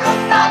 tacos,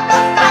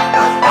 tacos,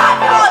 tacos,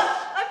 tacos.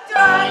 I'm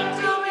trying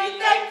to be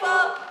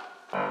thankful,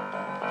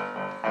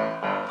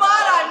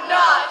 but I'm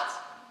not.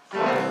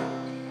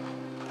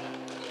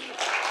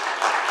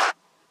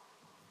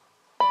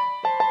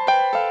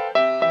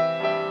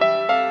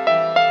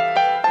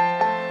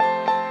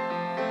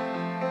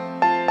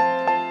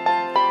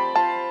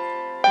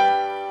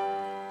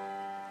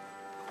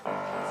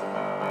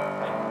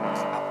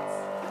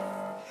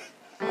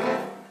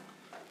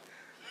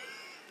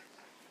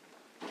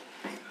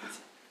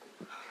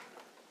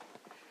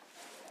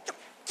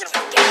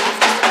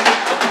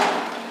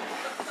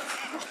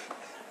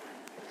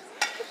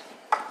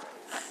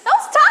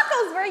 Those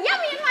tacos were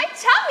yummy in my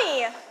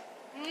tummy.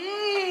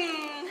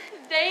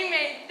 They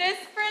made this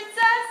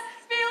princess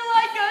feel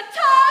like a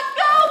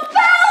Taco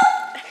Bell.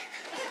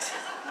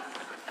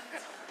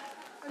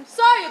 I'm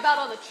sorry about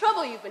all the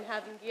trouble you've been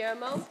having,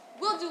 Guillermo.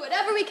 We'll do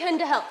whatever we can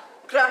to help.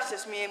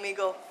 Gracias, mi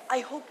amigo. I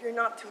hope you're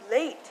not too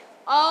late.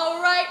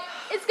 All right,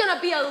 it's gonna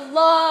be a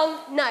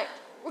long night.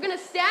 We're gonna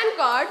stand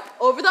guard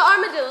over the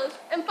armadillos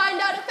and find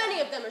out if any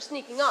of them are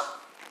sneaking off.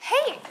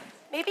 Hey,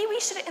 maybe we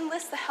should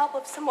enlist the help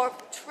of some more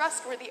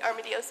trustworthy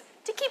armadillos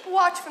to keep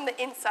watch from the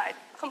inside.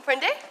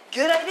 Comprende?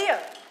 Good idea.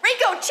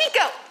 Rico,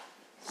 Chico,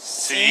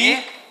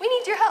 See? we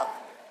need your help.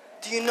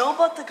 Do you know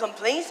about the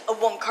complaints of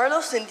Juan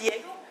Carlos and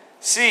Diego?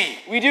 See.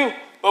 We do.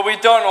 But we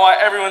don't know why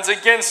everyone's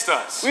against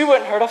us. We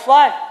wouldn't hurt a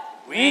fly.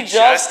 We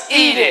just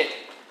eat it.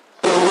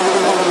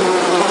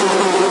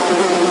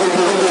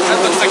 That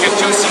looks like a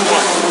juicy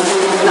one.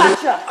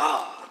 Gotcha.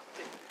 Oh,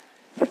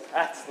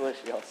 that's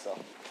delicioso.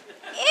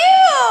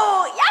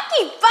 Ew!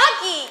 Yucky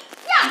buggy!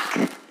 Yuck!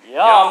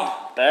 Yum.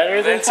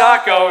 Better than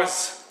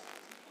tacos.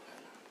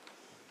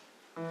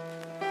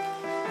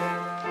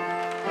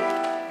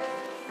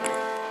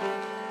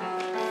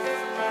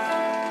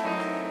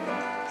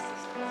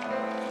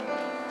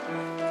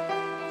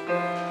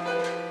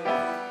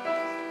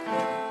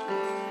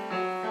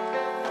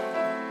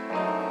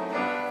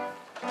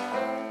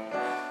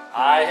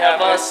 I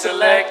have a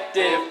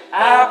selective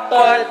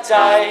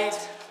appetite.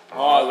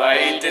 All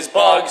I eat is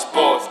bugs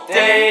both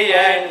day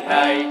and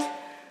night.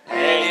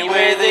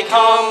 Anywhere they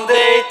come,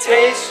 they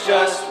taste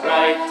just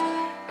right.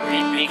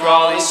 Creepy,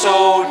 crawly,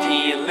 so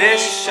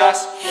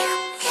delicious.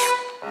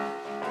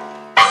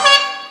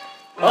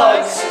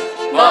 Bugs,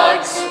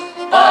 bugs,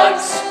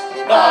 bugs,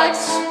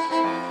 bugs.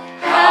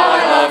 How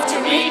I love to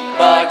eat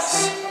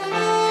bugs.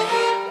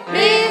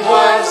 Big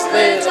ones,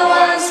 little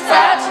ones,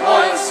 fat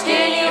ones,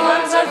 skinny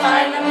ones. I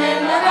find them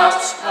in the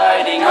house,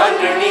 hiding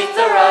underneath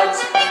the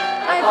rugs.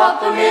 I pop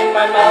them in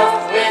my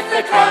mouth with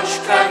a crunch,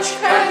 crunch,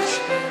 crunch.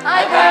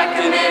 I pack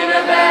them in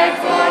a bag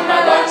for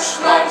my lunch,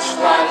 lunch,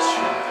 lunch.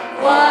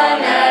 One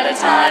at a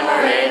time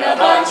or in a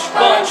bunch,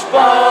 bunch,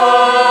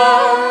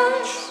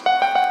 bunch.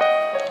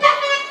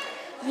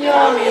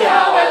 Yummy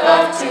how I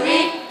love to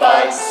eat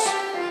bugs.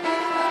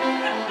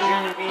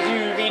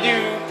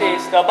 Dooby-dooby-doo,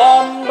 taste a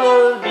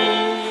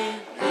bumblebee.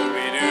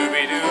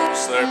 Dooby-dooby-doo,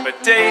 slurp a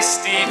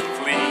tasty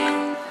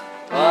flea.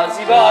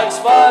 Fuzzy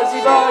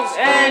bugs,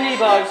 any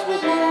bugs will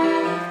do.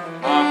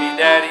 Mommy,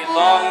 daddy,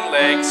 long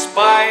legs,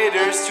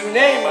 spiders, to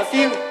name a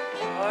few.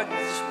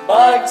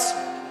 Bugs,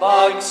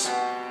 bugs,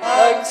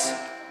 bugs.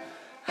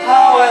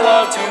 How I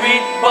love to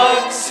eat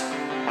bugs.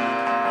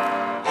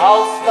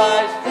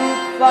 Houseflies,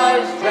 fruit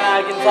flies,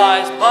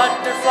 dragonflies,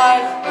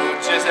 butterflies,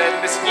 roaches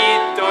and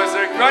mosquitoes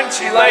are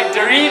crunchy like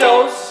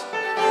Doritos.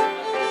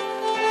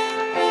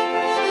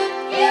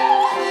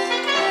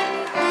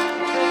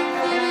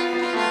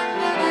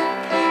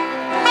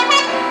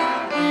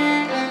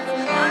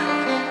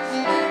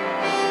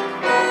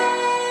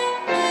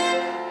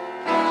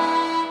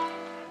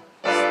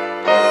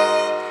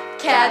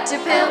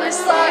 Caterpillars,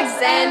 slugs,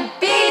 and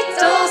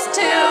beetles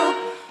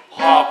too.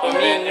 Pop them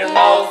in your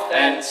mouth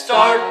and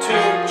start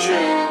to chew.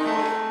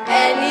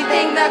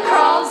 Anything that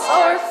crawls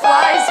or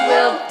flies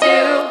will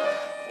do.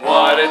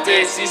 What a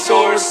tasty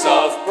source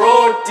of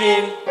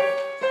protein.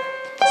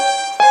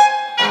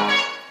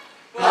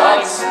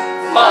 Bugs,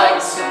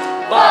 bugs,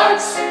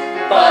 bugs,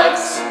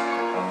 bugs.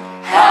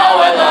 How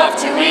I love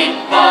to eat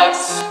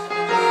bugs.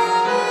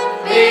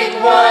 Big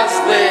ones,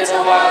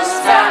 little ones,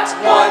 fat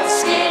ones,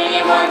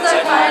 skinny ones.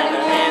 I find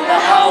them in the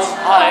house,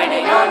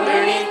 hiding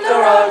underneath the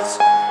rugs.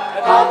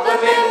 I pop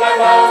them in my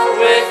mouth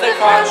with a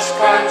crunch,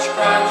 crunch,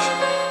 crunch.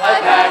 I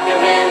pack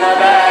them in a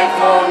bag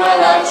for my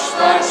lunch,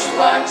 lunch,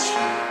 lunch.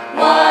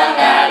 One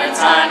at a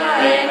time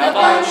or in a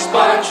bunch,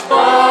 bunch,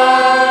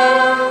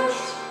 bunch.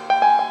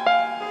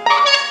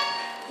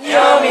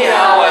 Yummy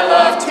how I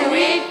love to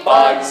eat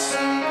bugs.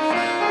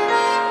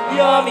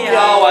 Yummy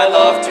how I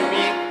love to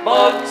eat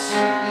bugs.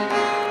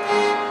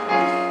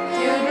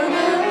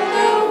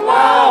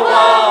 Wow,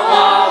 wow,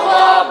 wow,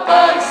 wow,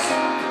 bugs.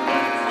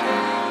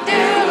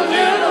 Doodle,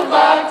 doodle,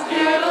 bugs,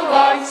 doodle,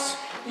 bugs.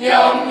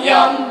 Yum,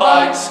 yum,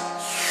 bugs.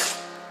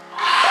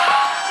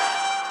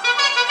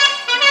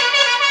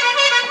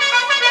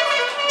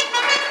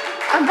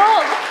 I'm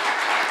bold.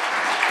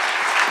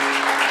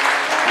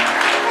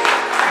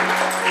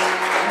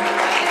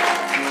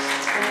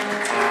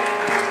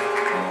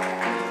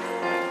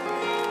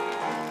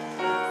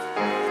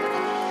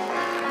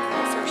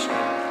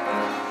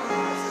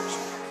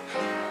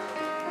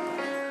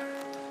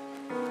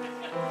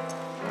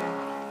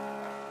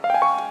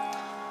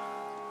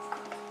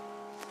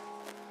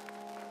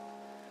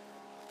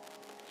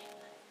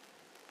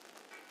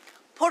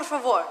 Por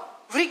favor,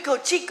 Rico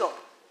Chico,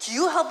 can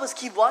you help us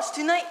keep watch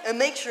tonight and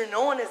make sure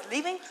no one is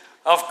leaving?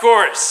 Of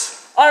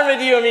course.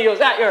 Armadillo amigos,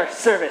 at your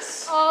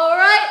service. All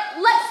right,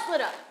 let's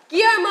split up.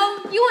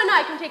 Guillermo, you and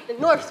I can take the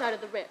north side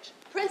of the ranch.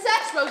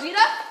 Princess, Rosita,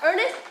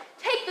 Ernest,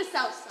 take the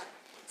south side.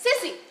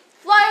 Sissy,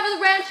 fly over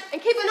the ranch and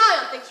keep an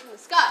eye on things from the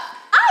sky.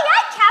 Aye,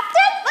 aye,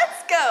 Captain.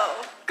 Let's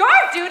go.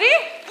 Guard duty?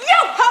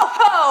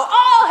 Yo-ho-ho!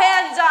 All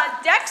hands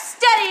on deck,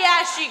 steady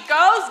as she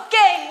goes,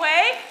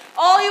 gangway.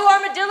 All you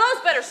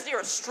armadillos better steer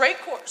a straight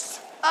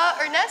course.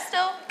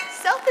 Ernesto,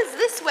 south is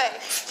this way.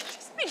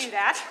 I do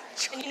that.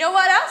 And you know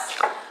what else?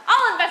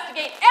 I'll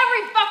investigate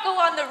every bucko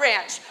on the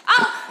ranch.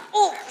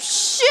 Oh,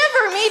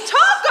 shiver me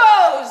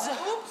tacos!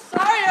 Oops,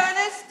 sorry,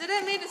 Ernest.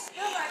 Didn't mean to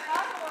spill my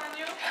taco on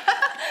you.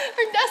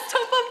 Ernesto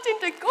bumped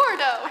into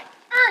Gordo.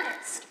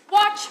 Ernest,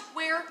 watch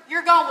where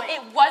you're going.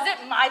 It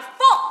wasn't my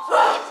fault.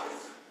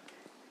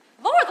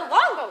 Lower the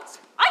longboats.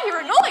 I hear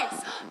a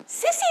noise.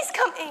 Sissy's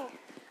coming.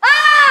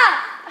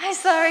 Ah! I'm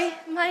sorry.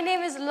 My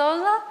name is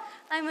Lola.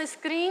 I'm a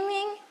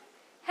screaming,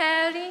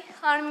 hairy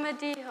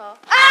armadillo.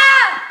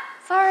 Ah!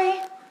 Sorry.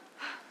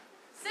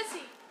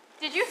 Sissy,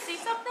 did you see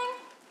something?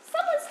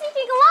 Someone's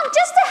sneaking along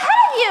just ahead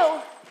of you.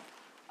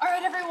 All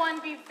right,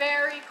 everyone, be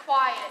very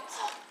quiet.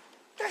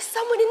 There's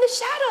someone in the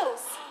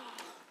shadows.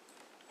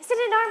 Is it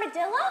an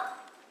armadillo?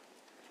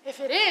 If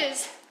it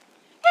is,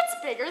 it's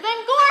bigger than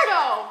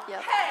Gordo.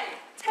 Yep. Hey,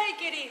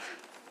 take it easy.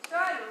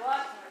 Try to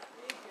watch my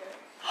figure.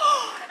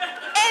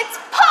 It's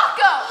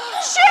Paco!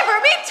 Shiver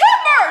me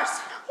timbers!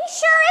 He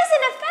sure is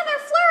in a feather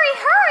flurry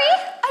hurry.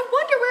 I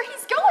wonder where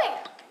he's going.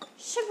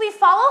 Should we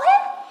follow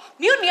him?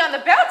 Mutiny on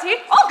the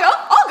bounty. I'll go.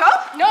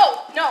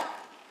 No, no,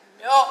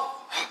 no.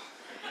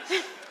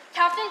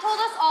 Captain told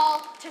us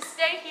all to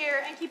stay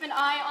here and keep an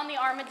eye on the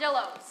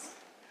armadillos.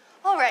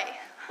 All right,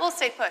 we'll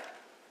stay put.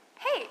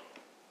 Hey,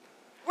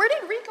 where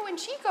did Rico and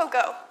Chico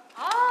go?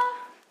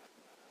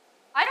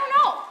 I don't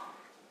know.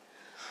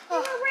 We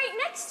were right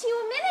next to you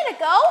a minute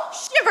ago.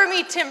 Shiver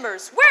me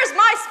timbers. Where's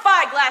my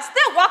spyglass?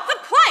 They'll walk the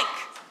plank.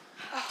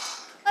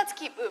 Let's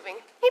keep moving.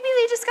 Maybe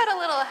they just got a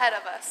little ahead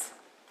of us.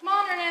 Come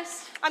on,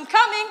 Ernest. I'm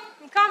coming.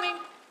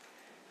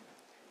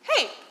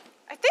 Hey,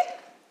 I think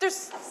there's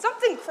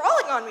something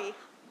crawling on me.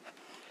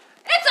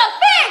 It's a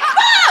big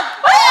bug!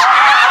 Big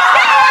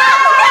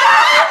bug?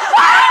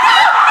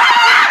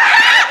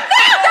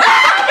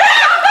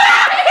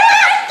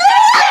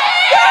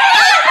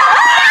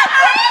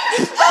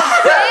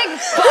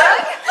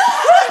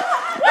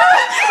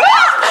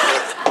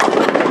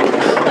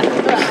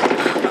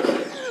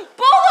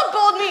 Bola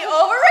bowled me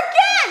over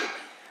again.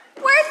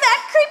 Where's that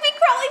creepy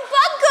crawling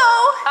bug go?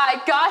 I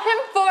got him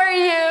for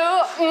you.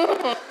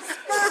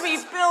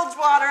 Herbie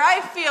Bilgewater,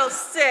 I feel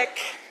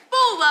sick.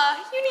 Bola,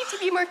 you need to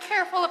be more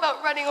careful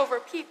about running over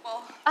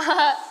people.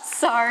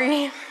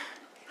 Sorry.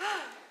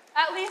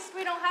 At least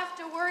we don't have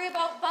to worry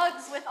about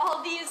bugs with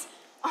all these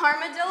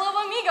armadillo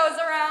amigos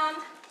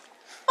around.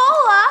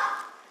 Bola,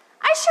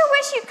 I sure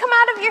wish you'd come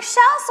out of your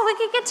shell so we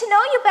could get to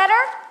know you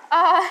better.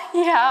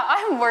 Yeah,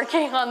 I'm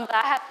working on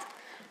that.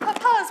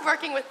 Papa is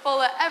working with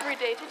Bola every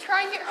day to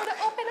try and get her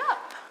to open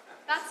up.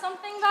 That's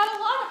something that a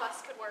lot of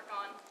us could work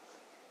on.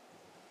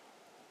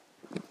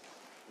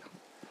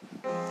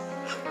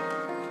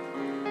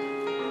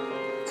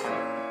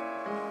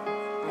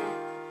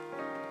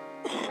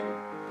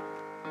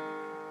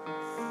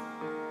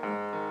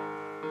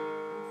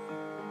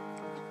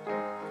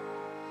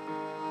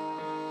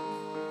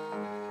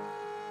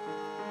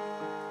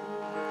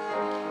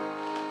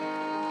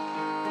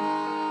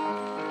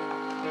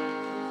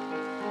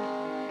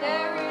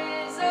 There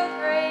is a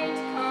great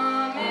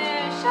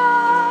commission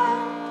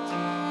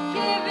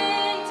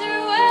given to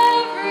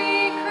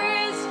every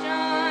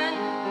Christian.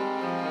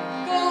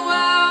 Go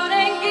out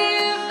and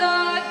give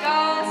the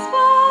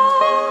gospel.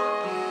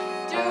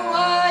 Do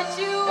what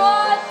you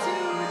ought to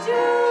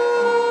do.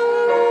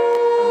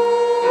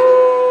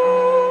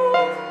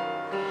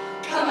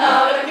 Come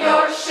out of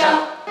your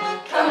shell,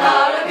 come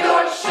out of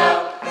your shell.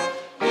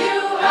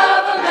 You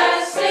have a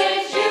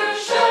message you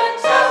should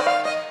tell.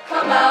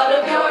 Come out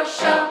of your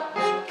shell,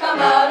 come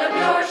out of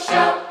your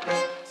shell.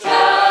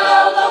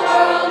 Tell the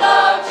world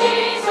of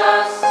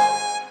Jesus.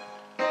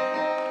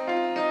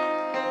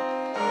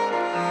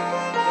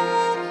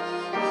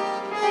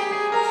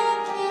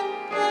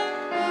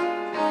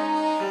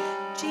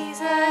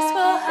 Jesus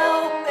will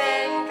help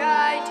and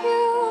guide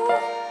you.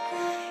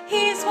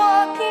 He's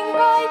walking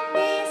right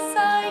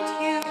beside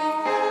you.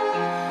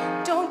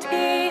 Don't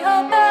be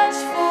a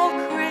bashful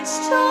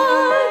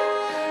Christian.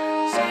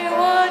 Share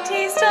what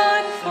he's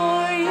done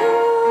for you.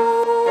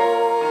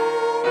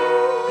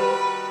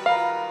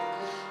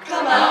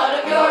 Come out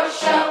of your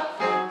shell,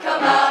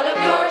 come out of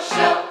your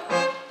shell.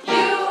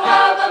 You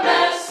have a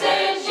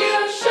message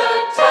you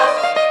should tell.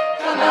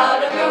 Come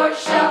out of your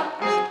shell,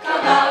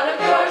 come out of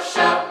your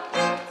shell.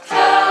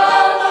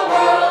 Tell the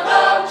world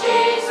of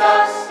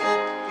Jesus.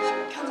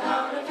 Come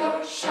out of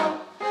your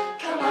shell,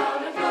 come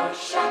out of your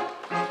shell.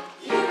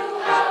 You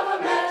have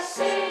a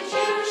message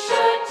you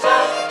should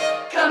tell.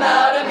 Come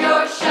out of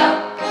your shell,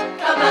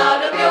 come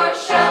out of your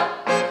shell.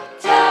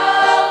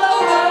 Tell the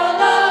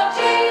world of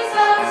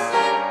Jesus.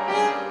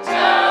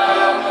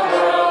 Tell the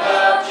world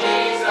of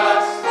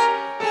Jesus.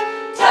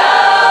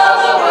 Tell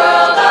the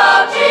world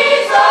of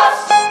Jesus.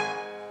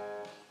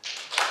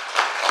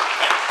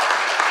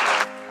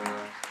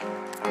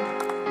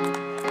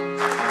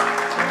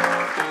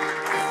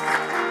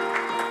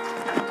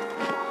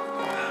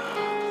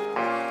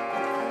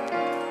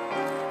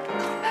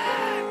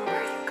 Where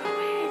are you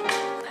going?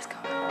 Let's go.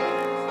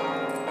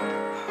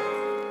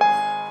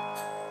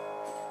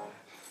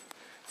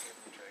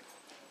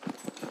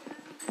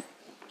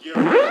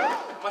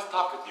 I must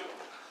talk with you.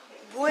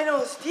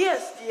 Buenos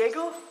dias,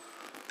 Diego.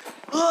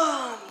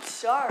 Oh, I'm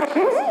sorry.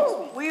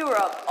 We were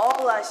up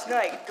all last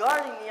night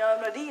guarding the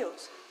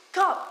armadillos.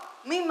 Come,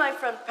 meet my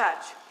friend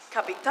Patch,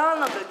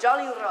 Capitan of the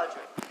Jolly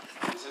Roger.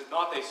 This is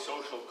not a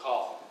social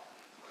call.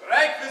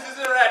 Breakfast is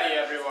ready,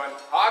 everyone.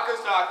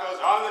 Tacos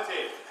on the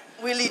table.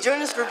 Will you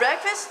join us for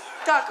breakfast?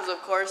 Tacos,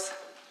 of course.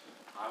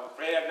 I'm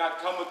afraid I've not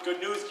come with good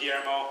news,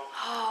 Guillermo.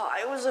 Oh,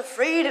 I was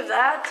afraid of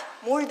that.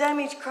 More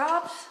damaged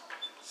crops?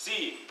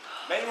 See,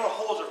 many more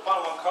holes were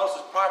found on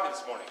Carlos's property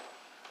this morning.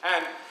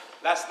 And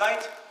last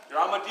night, your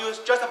armadillos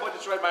just about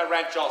destroyed my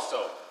ranch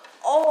also.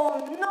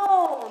 Oh,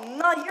 no,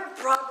 not your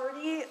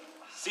property.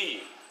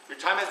 See, your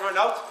time has run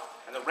out,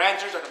 and the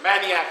ranchers are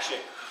demanding action.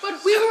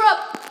 But we were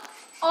up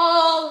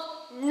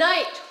all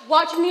night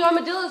watching the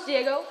armadillos,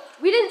 Diego.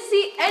 We didn't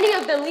see any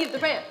of them leave the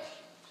ranch.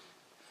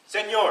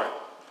 Senor,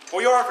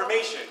 for your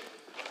information,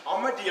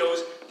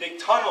 armadillos dig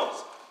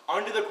tunnels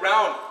under the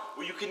ground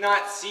where you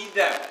cannot see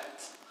them.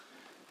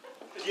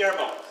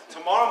 Guillermo,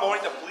 tomorrow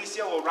morning the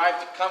policia will arrive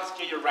to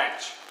confiscate your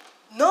ranch.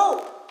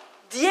 No,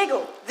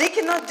 Diego, they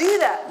cannot do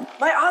that.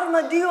 My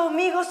Armadillo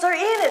amigos are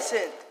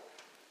innocent.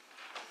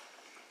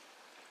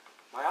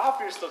 My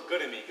offer is still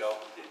good, amigo,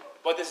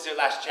 but this is your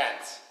last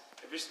chance.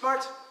 If you're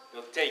smart,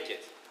 you'll take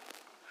it.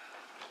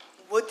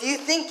 What do you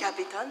think,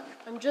 Capitan?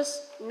 I'm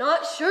just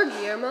not sure,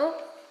 Guillermo.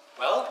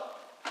 Well,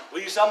 will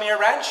you sell me your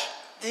ranch?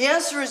 The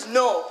answer is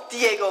no,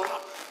 Diego.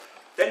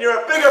 Then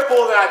you're a bigger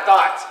fool than I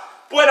thought.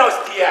 Buenos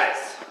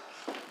dias.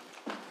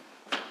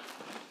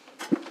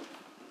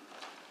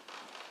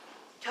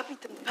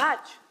 Capitan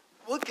Patch,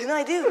 what can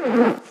I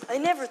do? I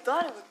never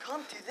thought it would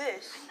come to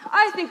this.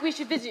 I think we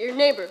should visit your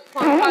neighbor,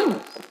 Juan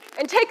Carlos,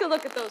 and take a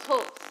look at those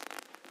holes.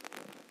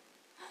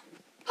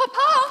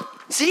 Papa,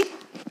 See?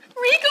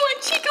 Rico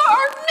and Chico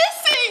are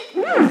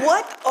missing.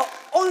 What?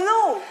 Oh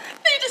no!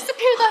 They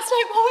disappeared last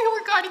night while we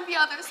were guarding the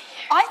others.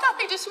 I thought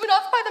they just went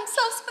off by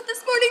themselves, but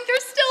this morning they're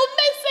still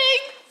missing.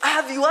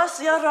 Have you asked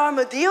the other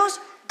armadillos?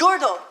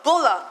 Gordo,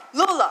 Bola,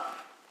 Lola.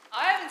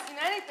 I haven't seen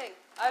anything.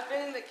 I've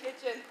been in the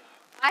kitchen.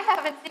 I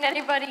haven't seen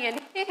anybody in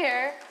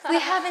here. We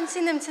haven't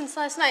seen them since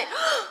last night.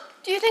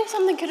 Do you think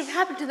something could have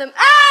happened to them?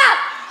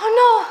 Ah! Oh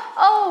no!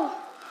 Oh.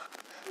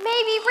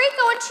 Maybe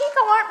Rico and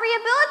Chico aren't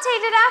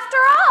rehabilitated after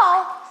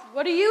all.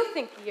 What do you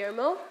think,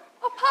 Guillermo?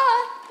 Papa,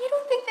 you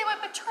don't think they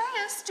would betray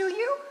us, do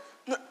you?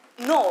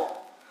 No,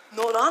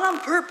 not on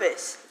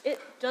purpose.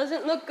 It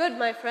doesn't look good,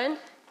 my friend.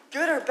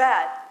 Good or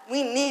bad,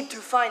 we need to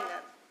find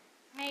them.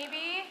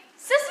 Maybe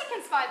Sissy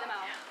can spy them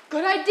out.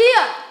 Good idea!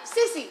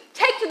 Sissy,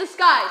 take to the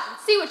skies and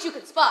see what you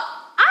can spot.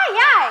 Aye,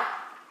 aye.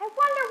 I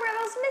wonder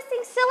where those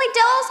missing silly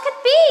dolls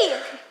could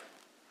be.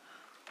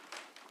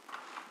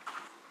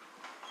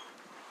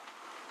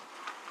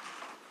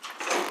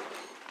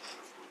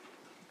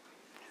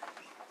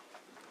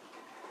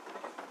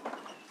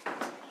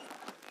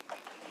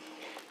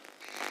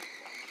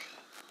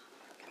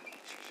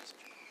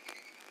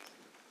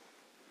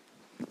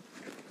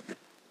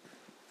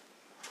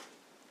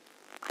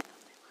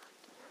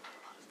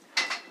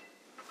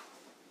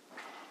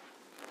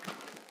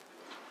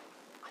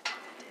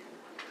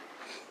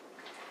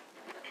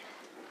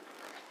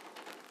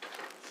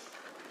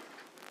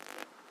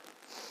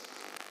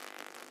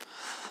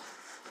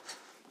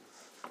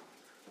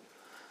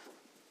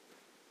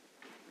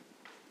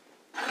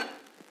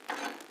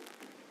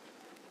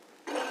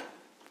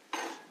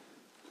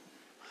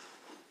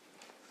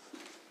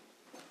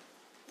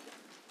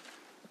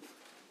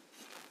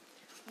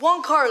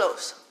 Juan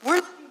Carlos, we're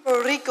looking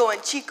for Rico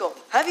and Chico.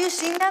 Have you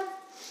seen them?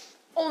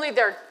 Only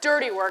their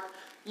dirty work.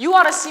 You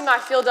ought to see my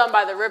field down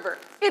by the river.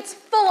 It's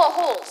full of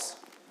holes.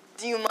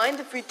 Do you mind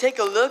if we take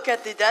a look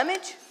at the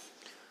damage?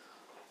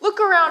 Look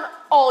around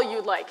all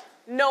you'd like.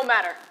 No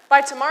matter. By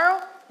tomorrow,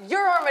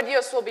 your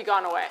armadillos will be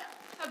gone away.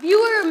 Have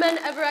you or your men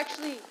ever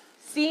actually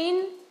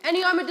seen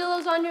any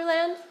armadillos on your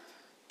land?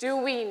 Do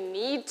we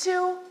need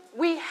to?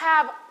 We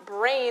have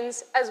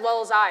brains as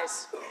well as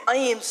eyes. I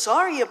am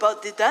sorry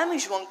about the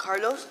damage, Juan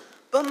Carlos,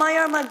 but my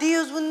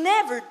armadillos will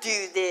never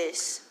do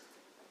this.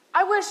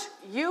 I wish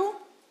you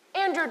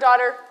and your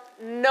daughter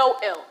no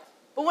ill.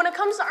 But when it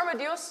comes to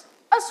armadillos,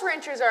 us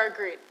ranchers are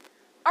agreed.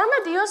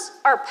 Armadillos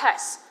are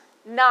pests,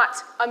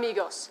 not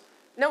amigos.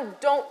 No,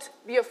 don't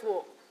be a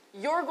fool.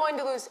 You're going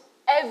to lose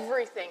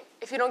everything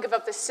if you don't give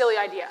up this silly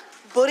idea.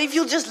 But if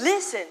you'll just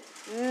listen.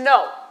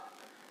 No.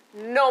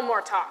 No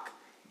more talk.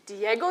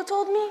 Diego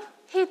told me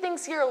he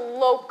thinks you're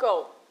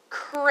loco,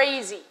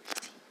 crazy.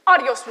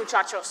 Adios,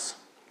 muchachos.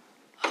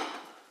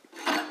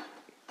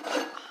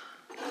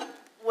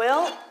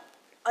 Well,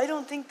 I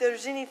don't think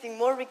there's anything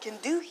more we can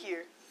do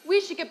here.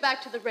 We should get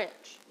back to the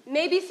ranch.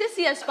 Maybe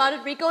Sissy has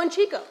spotted Rico and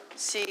Chico.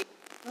 See,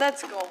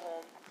 let's go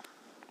home.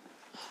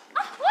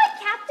 Ahoy,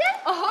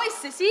 Captain! Ahoy,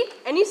 Sissy!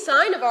 Any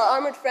sign of our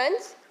armored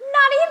friends?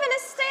 Not even a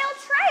stale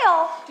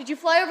trail. Did you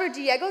fly over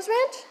Diego's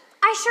ranch?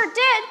 I sure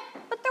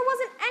did, but there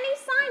wasn't any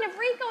sign of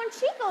Rico and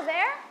Chico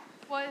there.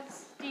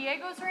 Was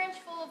Diego's ranch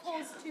full of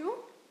holes too?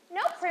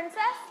 No,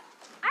 Princess.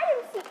 I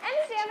didn't see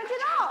any damage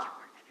at all.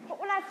 But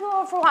when I flew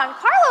over Juan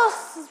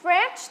Carlos's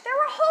ranch, there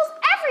were holes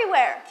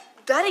everywhere.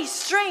 That is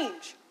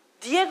strange.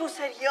 Diego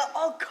said he had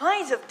all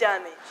kinds of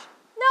damage.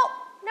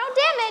 No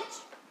damage.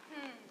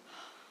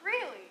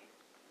 Really?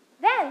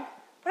 Then,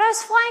 when I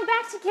was flying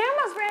back to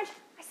Guillermo's ranch,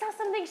 I saw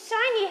something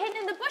shiny hidden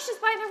in the bushes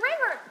by the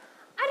river.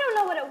 I don't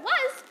know what it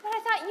was, but I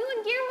thought you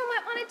and Guillermo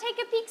might want to take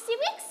a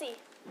peek-see-week-see.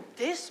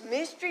 This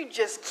mystery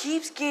just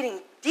keeps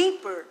getting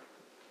deeper.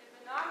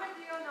 If an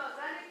armadillo knows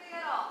anything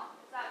at all,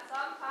 it's that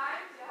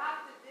sometimes you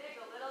have to dig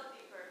a little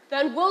deeper.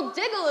 Then we'll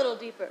dig a little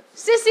deeper.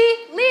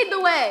 Sissy, lead the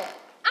way.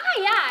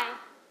 Aye, aye.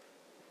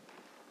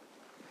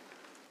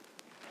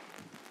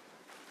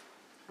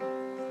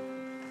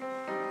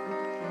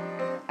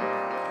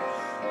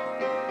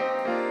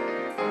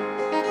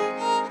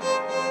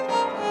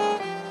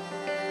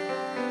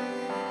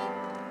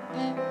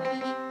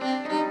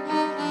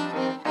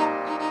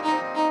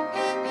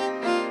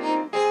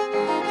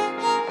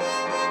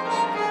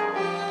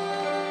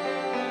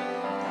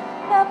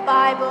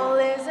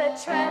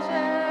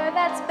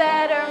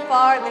 better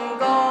far than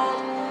gold,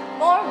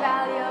 more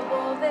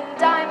valuable than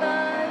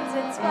diamonds,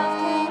 its wealth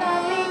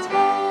cannot be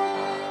told.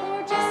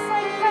 For just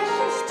like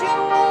precious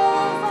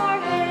jewels are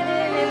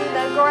hidden in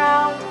the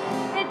ground,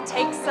 it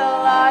takes a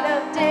lot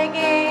of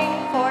digging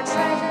for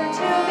treasure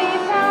to be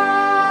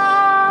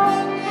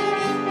found.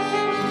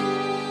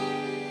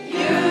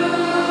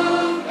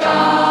 You've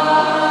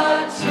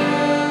got to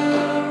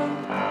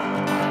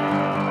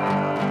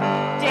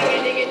dig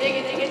it, dig it, dig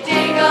it, dig it,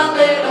 dig a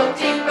little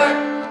deeper.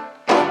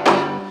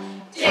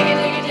 Dig it,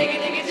 dig it, dig it,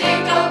 dig it, dig,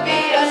 don't be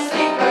a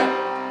sleeper.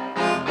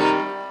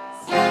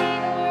 Study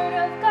the word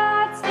of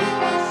God, stick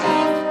your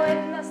shovel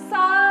in the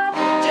sod.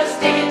 Just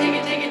dig it, dig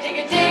it, dig it, dig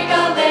it, dig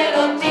a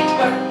little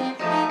deeper.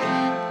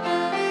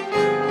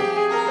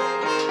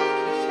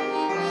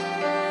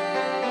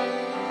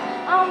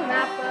 A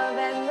map of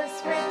endless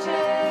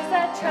riches,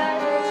 a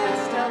treasure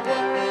chest of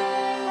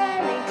worth,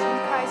 an ancient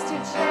price to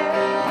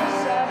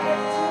cherish, a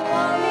gift to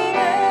all the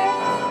earth.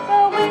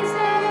 The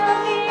wisdom of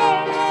the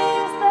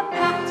ages, the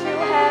path to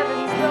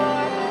heaven's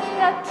door,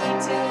 the key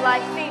to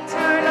life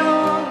eternal.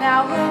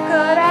 Now who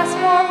could ask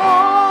for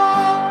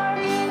more?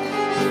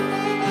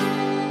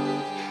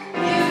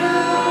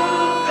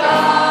 You've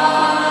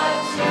got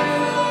to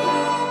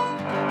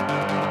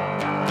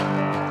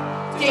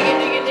dig it,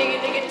 dig it, dig it,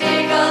 dig it,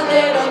 dig a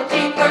little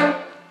deeper.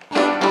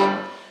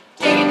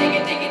 Dig it, dig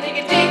it, dig it, dig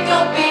it, dig,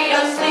 don't be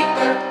a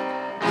sleeper.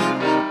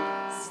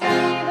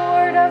 Study the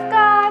word of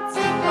God,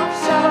 stick your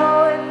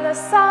shovel in the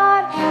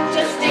sod.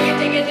 Just dig it,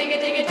 dig it, dig it,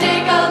 dig it,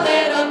 dig a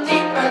little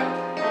deeper.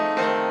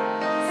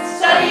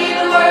 Study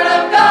the word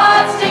of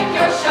God, stick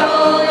your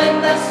shovel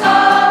in the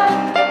sod.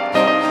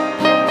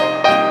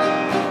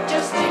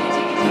 Just dig it,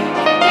 dig it,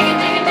 dig it,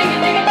 dig it,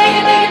 dig it, dig it,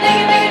 dig it, dig it, dig it, dig it, dig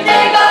it, dig it,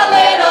 dig a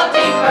little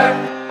deeper.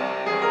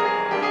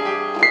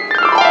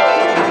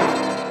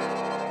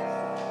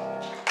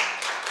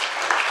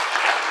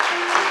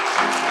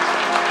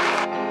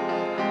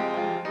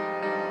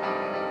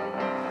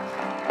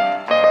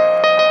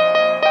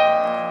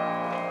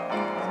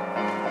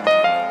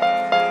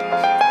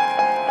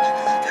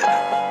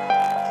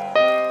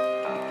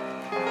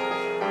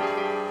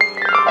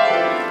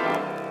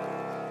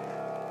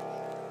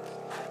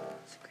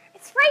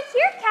 It's right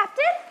here,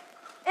 Captain.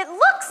 It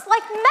looks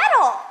like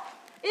metal.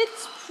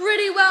 It's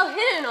pretty well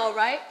hidden, all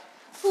right.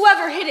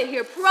 Whoever hid it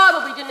here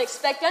probably didn't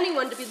expect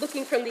anyone to be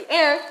looking from the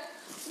air.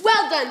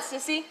 Well done,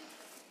 Sissy.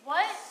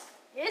 What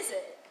is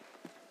it?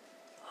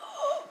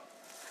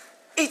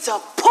 It's a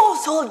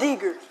post hole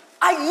digger.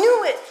 I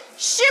knew it.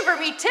 Shiver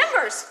me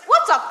timbers!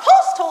 What's a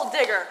post hole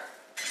digger?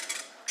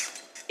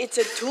 It's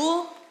a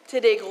tool to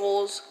dig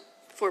holes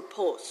for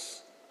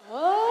posts.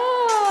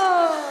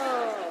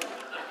 Oh.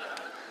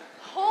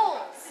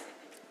 Holes.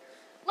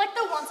 Like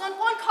the ones on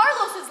Juan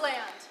Carlos's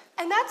land.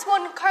 And that's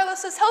Juan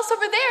Carlos's house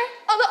over there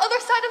on the other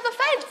side of the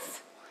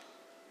fence.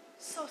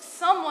 So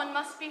someone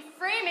must be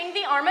framing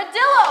the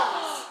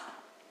armadillo.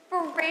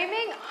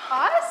 Framing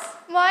us?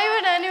 Why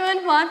would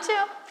anyone want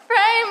to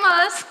frame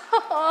us?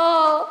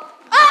 Oh.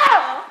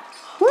 Ah!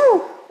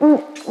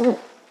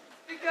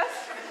 Because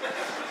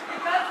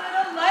they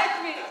don't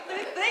like me.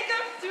 They think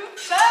I'm too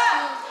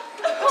fat.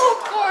 Oh,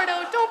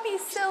 Gordo, don't be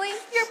silly.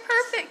 You're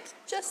perfect,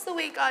 just the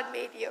way God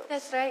made you.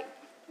 That's right.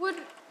 Would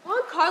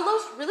Juan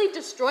Carlos really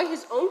destroy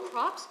his own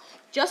crops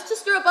just to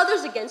stir up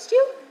others against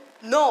you?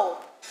 No,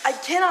 I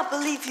cannot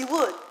believe he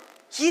would.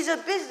 He's a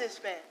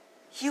businessman.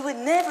 He would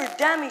never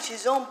damage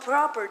his own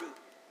property.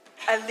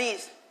 At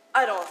least,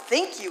 I don't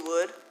think he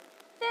would.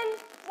 Then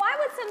why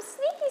would some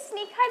sneaky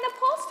sneak hide the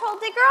post hole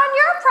digger on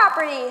your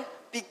property?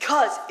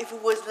 Because if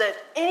it was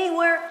left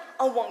anywhere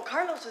on Juan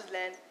Carlos's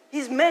land,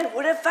 his men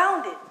would have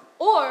found it.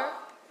 Or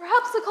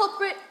perhaps the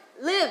culprit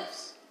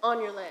lives on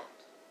your land.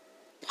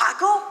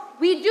 Paco?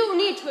 We do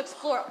need to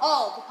explore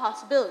all the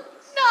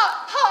possibilities.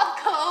 Not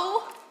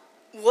Paco.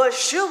 What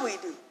should we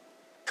do?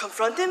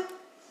 Confront him?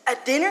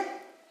 At dinner?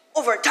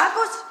 Over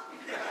tacos?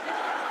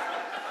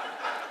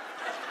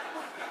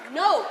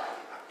 No.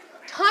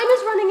 Time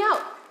is running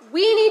out.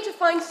 We need to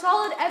find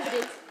solid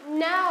evidence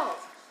now.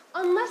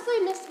 Unless I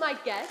missed my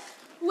guess,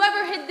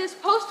 whoever hid this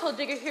post hole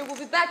digger here will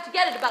be back to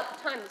get it about the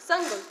time the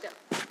sun goes down.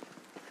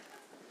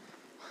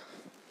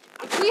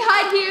 If we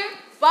hide here,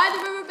 by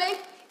the riverbank,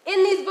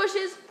 in these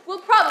bushes, we'll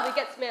probably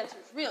get some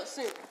answers real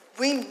soon.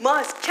 We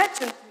must catch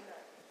him.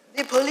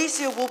 The police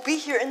will be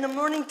here in the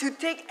morning to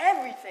take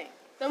everything.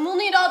 Then we'll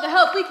need all the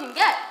help we can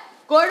get.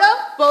 Gordo,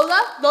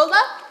 Bola,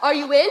 Lola, are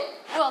you in?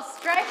 We'll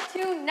strike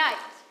tonight.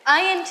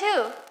 I am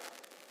too.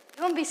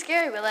 Don't be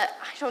scary, Willette.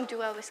 I don't do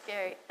well with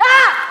scary.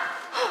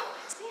 Ah!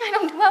 See, I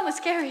don't do well with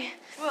scary.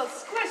 We'll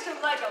squish him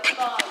like a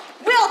bug.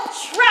 We'll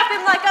trap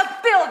him like a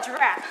bilge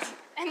rat.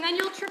 And then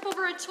you'll trip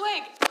over a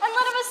twig and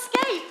let him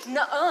escape.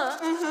 Nuh-uh.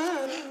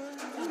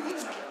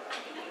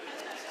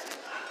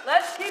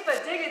 Let's keep a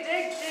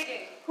dig-a-dig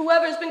digging.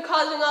 Whoever's been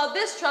causing all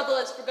this trouble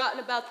has forgotten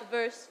about the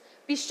verse.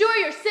 Be sure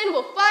your sin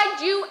will find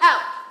you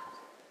out.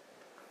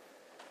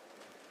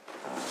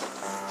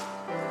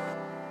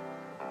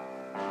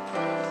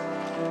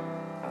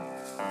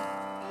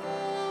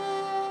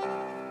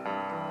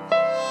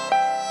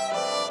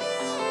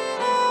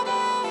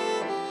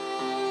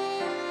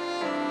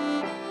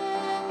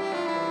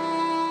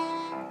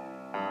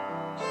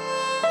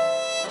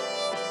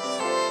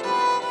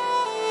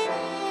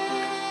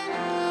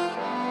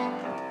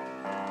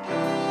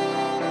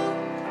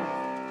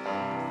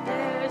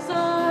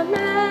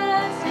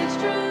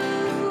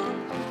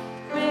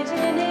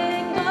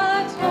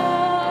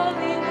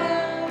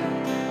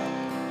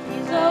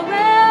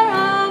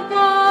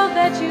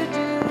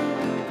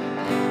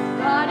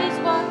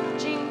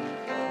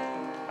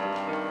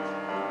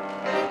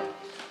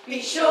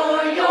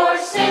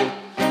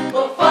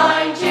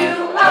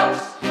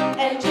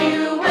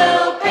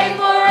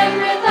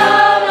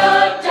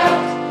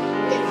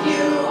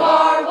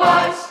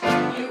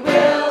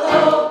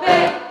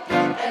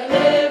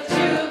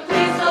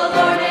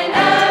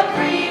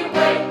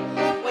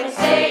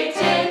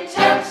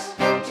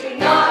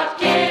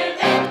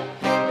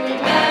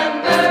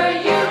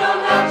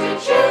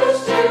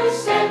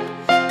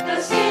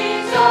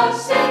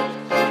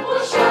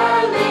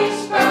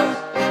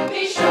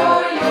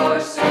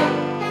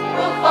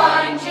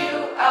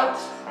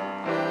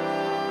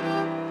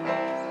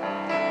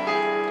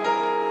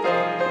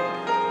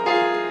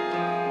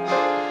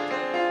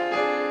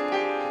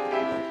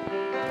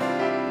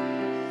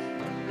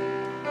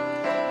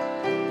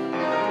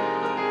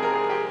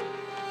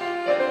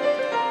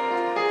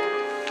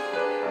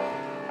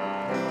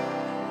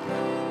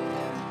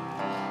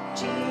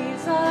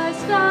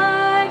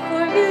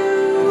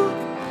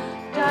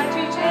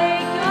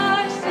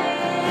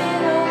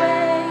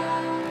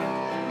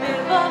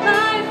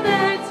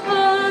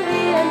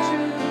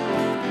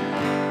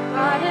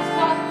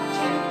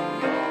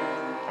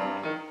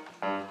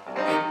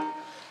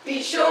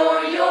 Be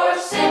sure your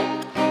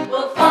sin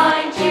will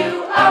find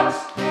you out,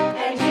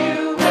 and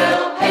you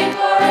will pay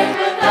for it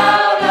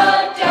without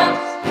a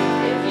doubt.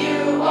 If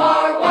you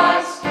are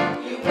wise,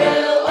 you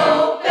will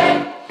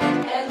obey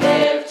and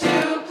live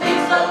to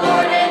please the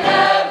Lord in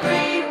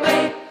every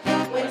way.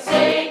 When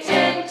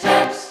Satan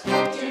tempts,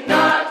 do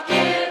not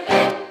give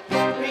in.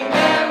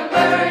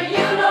 Remember,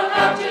 you don't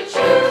have to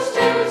choose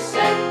to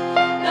sin.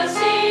 The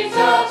seeds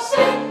of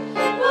sin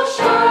will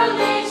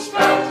surely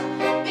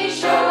sprout. Be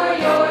sure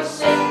your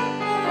sin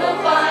will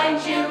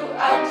find you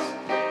out.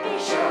 Be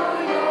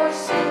sure your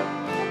sin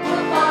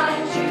will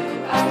find you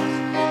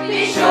out.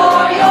 Be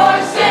sure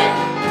your sin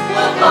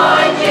will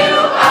find you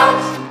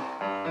out.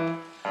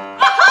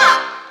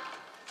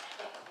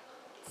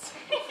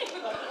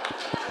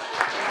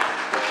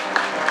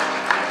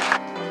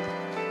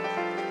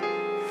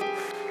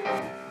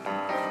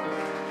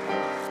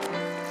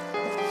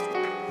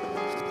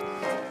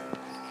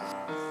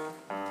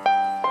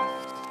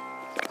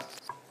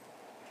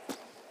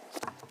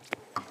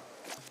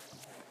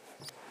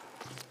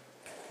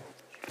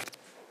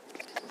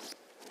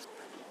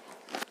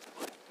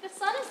 The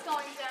sun is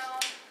going down.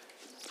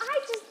 I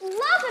just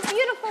love a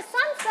beautiful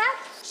sunset.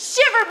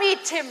 Shiver me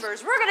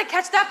timbers. We're gonna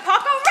catch that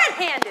Paco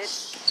red-handed.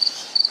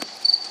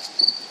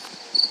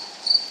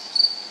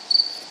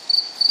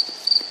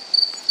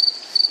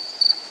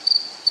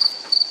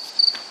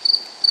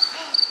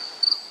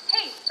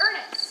 Hey,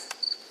 Ernest.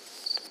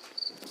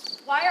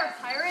 Why are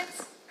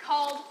pirates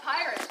called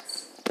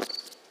pirates?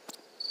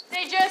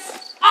 They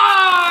just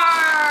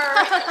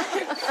are.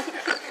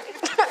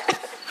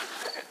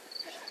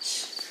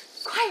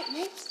 Quiet,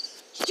 mate.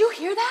 Did you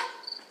hear that?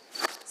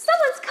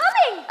 Someone's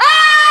coming!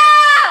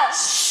 Ah!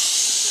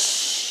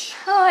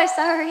 Oh, I'm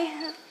sorry.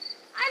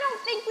 I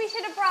don't think we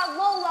should have brought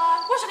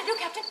Lola. What should I do,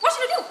 Captain? What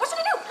should I do? What should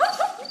I do?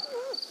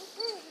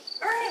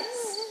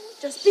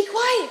 Ernest, just be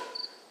quiet.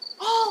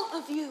 All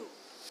of you.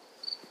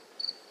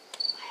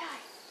 Aye,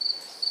 aye.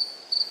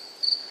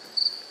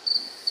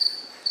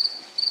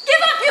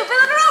 Give up, you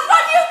villain, or I'll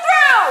run you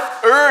through!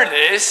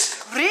 Ernest?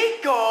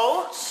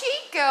 Rico!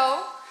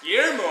 Chico.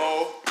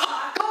 Guillermo!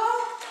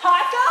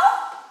 Taco?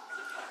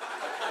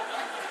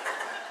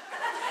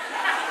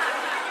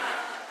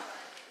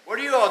 What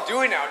are you all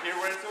doing out here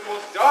when it's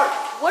almost dark?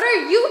 What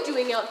are you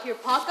doing out here,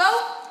 Paco?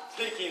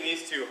 Taking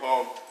these two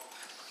home.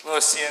 Lo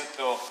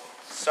siento.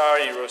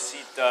 Sorry,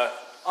 Rosita.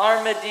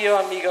 Armadillo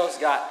amigos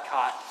got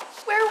caught.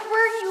 Where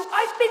were you?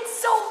 I've been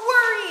so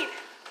worried.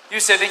 You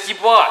said they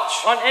keep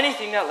watch. On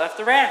anything that left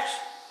the ranch.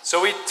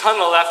 So we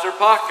tunneled after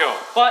Paco.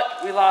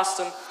 But we lost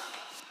him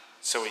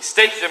So we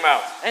staked him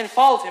out. and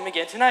followed him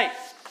again tonight.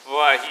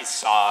 Boy, he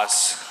saw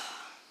us.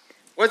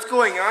 What's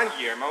going on,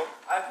 Guillermo?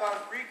 I found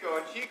Rico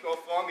and Chico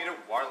following me to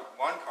Juan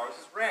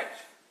Carlos's ranch.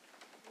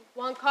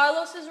 Juan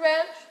Carlos's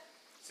ranch?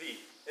 See,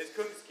 his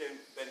cook's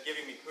been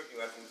giving me cooking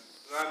lessons,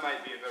 so I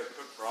might be a better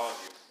cook for all of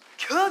you.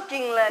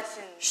 Cooking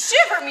lessons.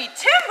 Shiver me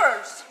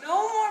timbers!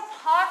 No more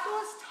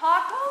Paco's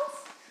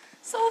tacos?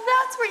 So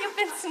that's where you've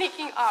been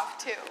sneaking off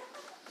to.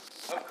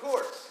 Of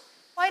course.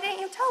 Why didn't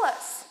you tell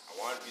us? I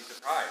wanted to be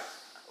surprised.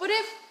 What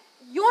if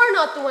you're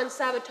not the one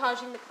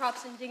sabotaging the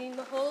crops and digging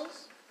the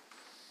holes?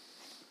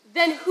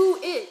 Then who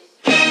is?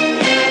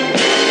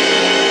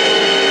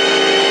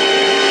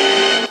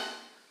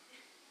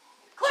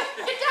 Quick,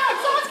 get down!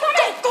 Someone's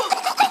coming! Go, go,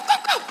 go, go, go,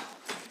 go!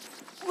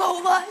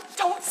 Lola,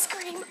 don't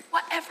scream,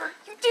 whatever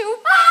you do.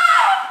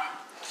 Ah!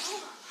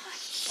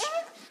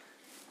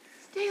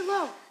 Stay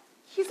low.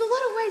 He's a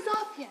little ways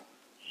off yet.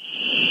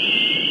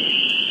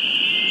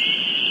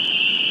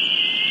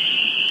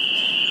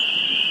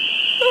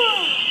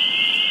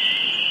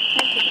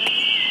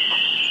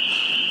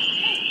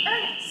 Hey,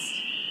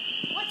 Ernest.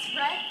 What's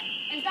red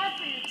and bad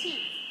for your teeth?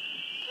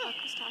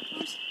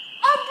 Tacos.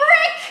 A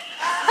brick!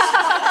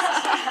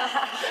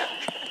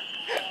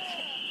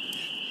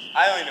 I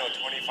only know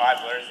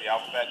 25 letters of the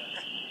alphabet.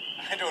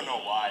 I don't know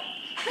why.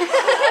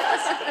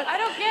 I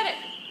don't get it.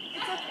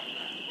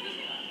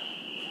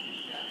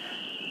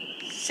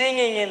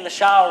 Singing in the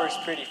shower is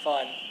pretty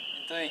fun.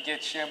 Until you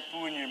get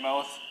shampoo in your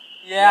mouth.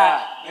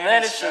 Yeah, and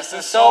then it's just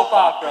a soap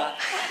opera.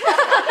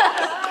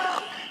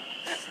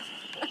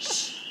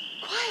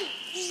 Quiet.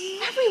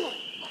 Everyone,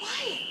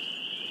 quiet.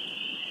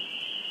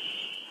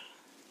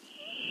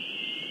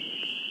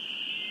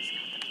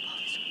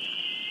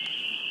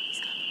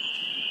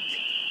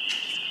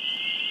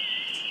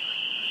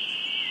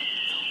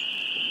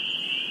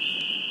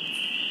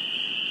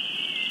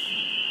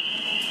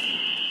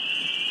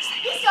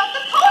 He's got the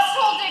post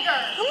hole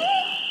digger!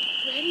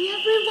 Ready,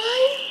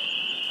 everyone?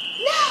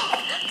 Now!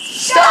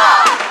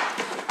 Stop!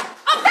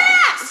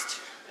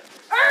 Avast!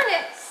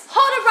 Ernest!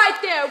 Hold it right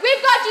there.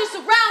 We've got you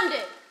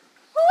surrounded.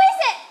 Who is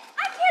it?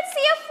 I can't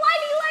see a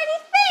flighty lighty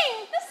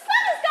thing. The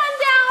sun has gone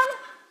down.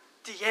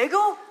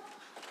 Diego?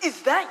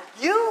 Is that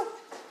you?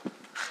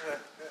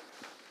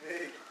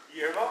 Hey,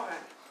 Guillermo?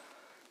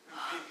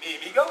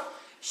 Amigo?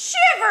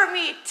 Shiver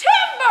me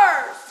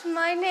timbers!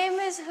 My name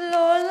is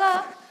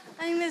Lola.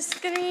 I'm a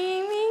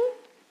screaming,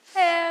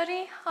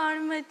 hairy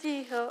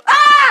armadillo.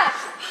 Ah!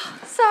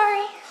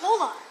 Sorry.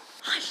 Lola,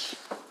 hush.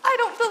 I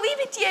don't believe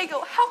it,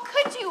 Diego. How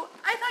could you?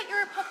 I thought you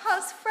were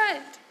Papa's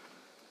friend.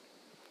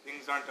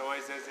 Things aren't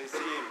always as they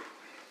seem.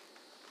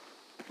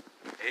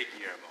 Hey,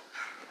 Guillermo.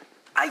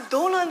 I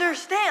don't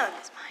understand.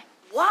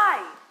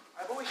 Why?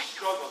 I've always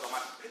struggled on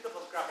my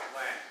pitiful scrap of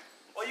land.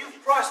 Well,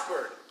 you've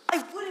prospered. I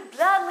would have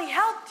gladly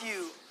helped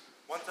you.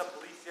 Once a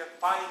policia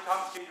finally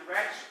confiscated your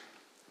ranch,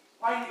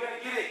 why are you gonna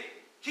get it?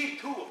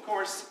 Cheap too, of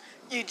course.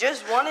 You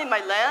just wanted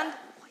my land?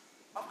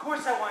 Of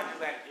course I wanted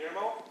your land,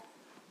 Guillermo.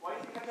 Why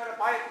did you think I tried to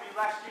buy it from you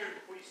last year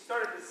before you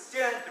started this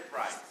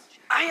enterprise?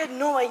 I had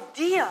no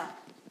idea.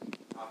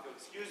 Now, if you'll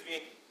excuse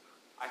me,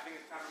 I think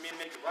it's time for me to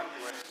make a run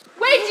for it.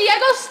 Wait,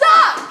 Diego,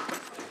 stop!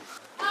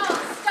 Oh,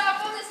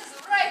 stop. Well, this is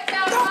right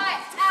down my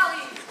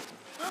alley.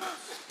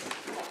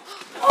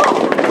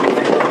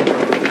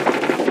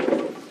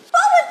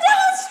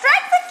 Armadillo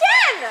strikes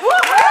again!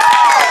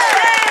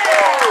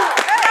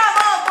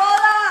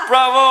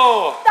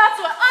 Bravo! That's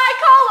what I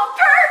call a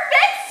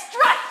perfect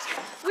strike!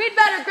 We'd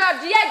better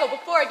grab Diego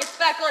before he gets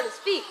back on his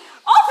feet.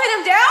 I'll pin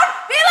him down.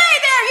 Belay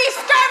there, you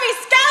scurvy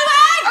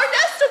scallywag!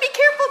 Ernesto, be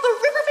careful. The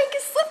riverbank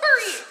is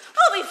slippery.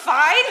 I'll be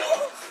fine.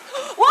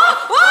 Whoa,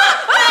 whoa!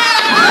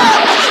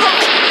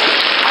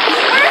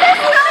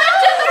 Ernest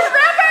jumped in the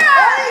river!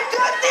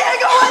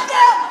 Diego, what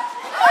the?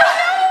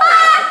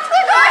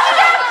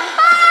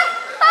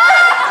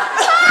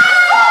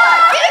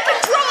 Get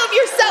control of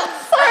yourself.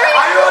 Sorry.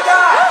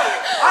 Ayuda!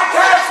 I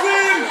can't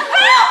swim!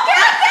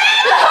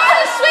 The car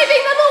is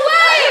sweeping them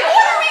away.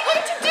 What are we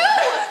going to do?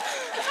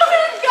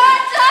 We've got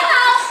to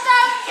help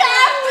them,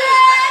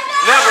 Captain!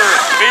 Never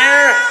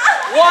fear!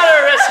 Water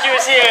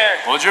rescue's here.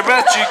 Hold your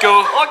breath,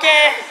 Chico.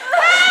 Okay.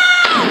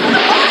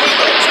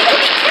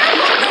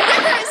 The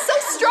river is so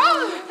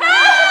strong.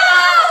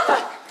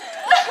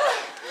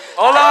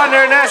 Hold on,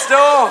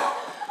 Ernesto.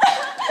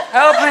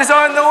 Help is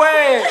on the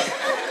way.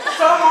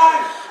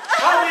 Someone!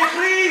 Help me,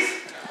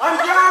 please! I'm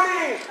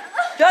drowning!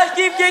 Just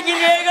keep kicking,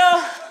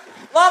 Diego.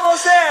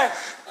 Almost there.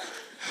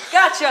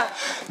 Gotcha.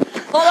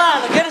 Hold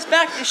on, I'll get us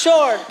back to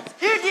shore.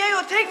 Here,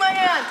 Diego, take my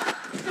hand.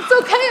 It's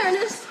okay,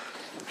 Ernest.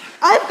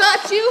 I've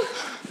got you.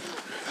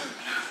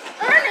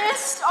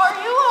 Ernest, are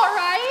you all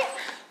right?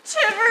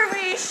 Shiver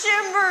me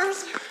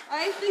shimbers.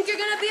 I think you're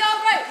gonna be all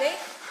right, mate.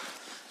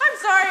 I'm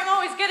sorry I'm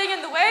always getting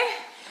in the way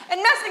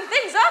and messing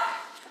things up,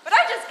 but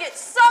I just get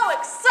so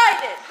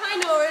excited. I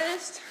know,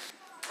 Ernest.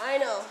 I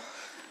know.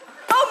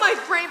 Oh, my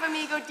brave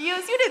amigo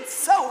Diaz, you did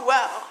so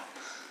well.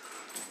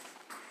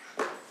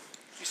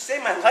 You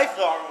saved my life,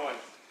 the armed one.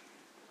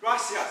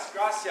 Gracias,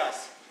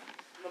 gracias.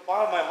 From the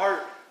bottom of my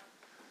heart.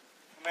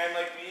 A man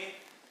like me,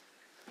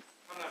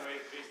 I'm not ready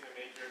to face my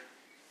maker.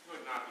 It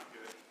would not be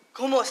good.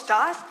 ¿Cómo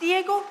estás,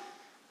 Diego?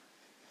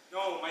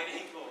 No, my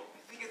ankle. I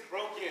think it's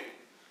broken.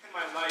 And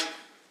my life,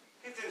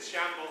 it's in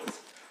shambles.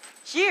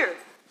 Here,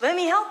 let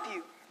me help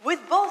you with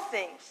both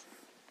things.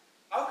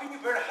 How can you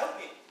bear to help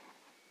me?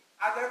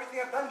 After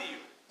everything I've done to you.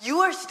 You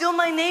are still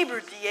my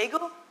neighbor,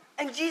 Diego,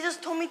 and Jesus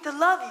told me to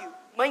love you,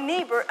 my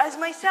neighbor, as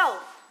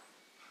myself.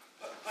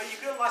 But you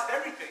could have lost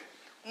everything.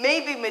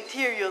 Maybe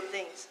material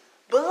things,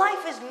 but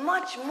life is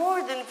much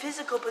more than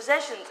physical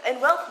possessions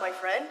and wealth, my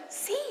friend.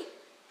 See,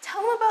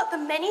 tell him about the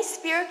many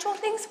spiritual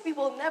things we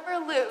will never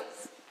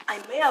lose. I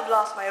may have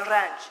lost my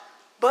ranch,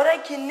 but I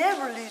can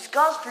never lose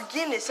God's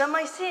forgiveness of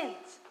my sins.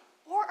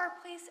 Or our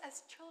place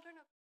as children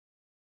of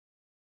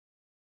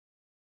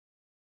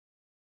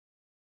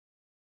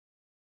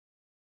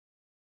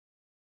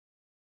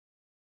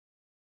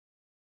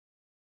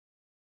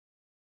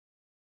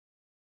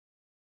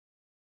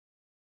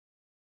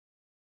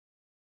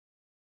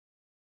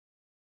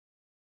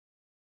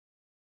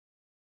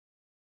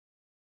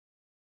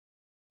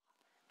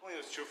Only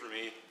it was true for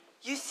me.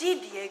 You see,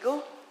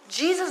 Diego,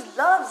 Jesus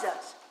loves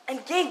us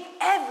and gave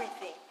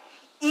everything,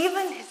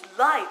 even his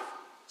life,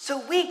 so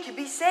we could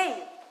be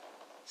saved.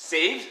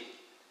 Saved?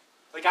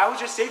 Like I was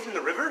just saved from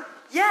the river?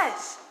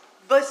 Yes,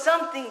 but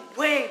something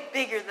way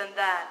bigger than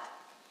that.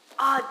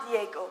 Ah,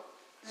 Diego,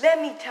 let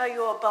me tell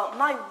you about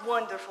my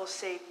wonderful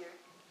Savior.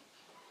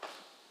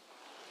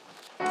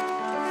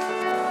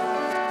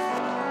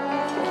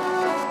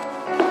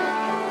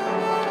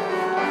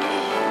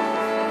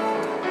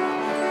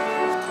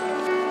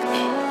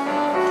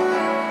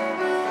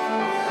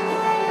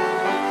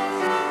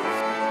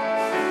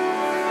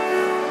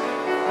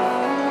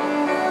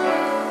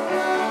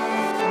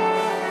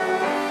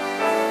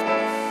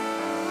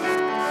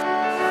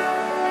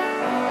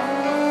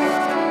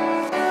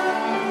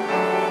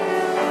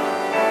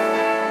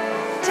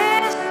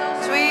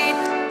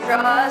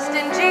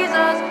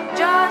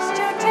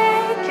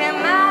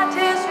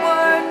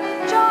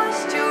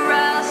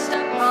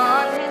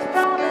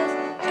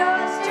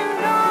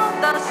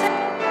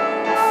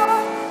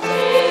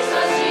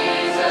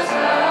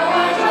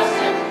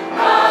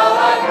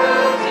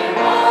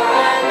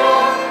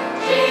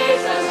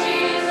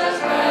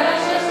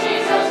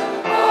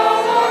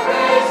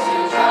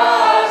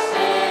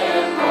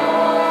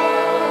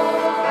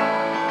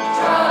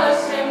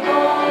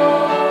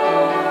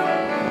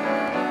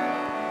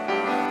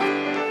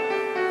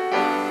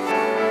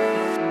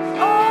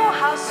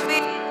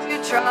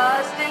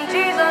 trust in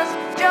Jesus,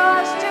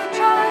 just to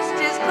trust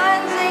his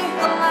cleansing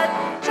blood,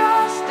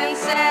 just in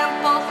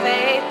simple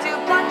faith to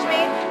plunge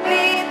me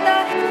beneath the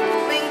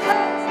healing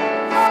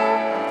cleansing flood.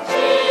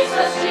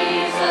 Jesus,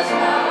 Jesus,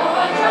 now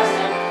I trust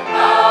him,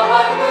 how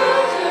I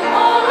prove to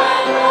more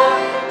and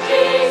more.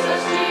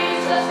 Jesus,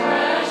 Jesus,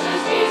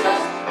 precious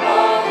Jesus,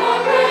 oh,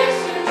 for grace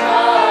to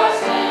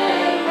trust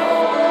him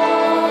more.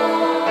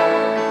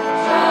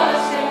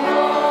 Trust him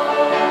more.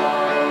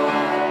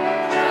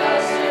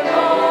 Trust him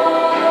more.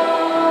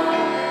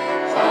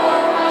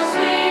 Oh, how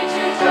sweet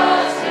to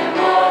trust him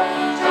more.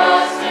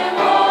 Trust him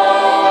more.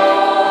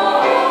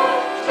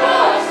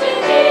 Trust in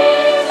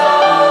Jesus.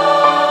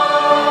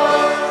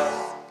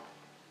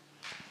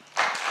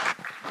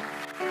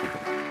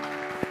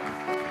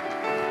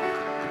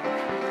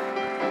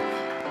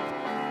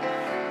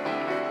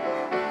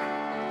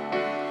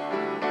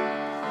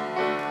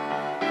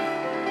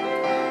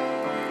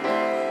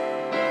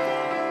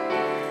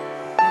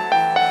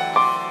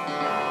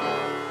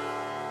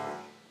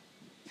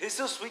 It is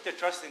so sweet to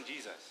trust in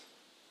Jesus.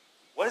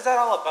 What is that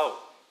all about?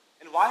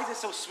 And why is it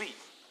so sweet?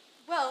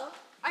 Well,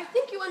 I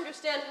think you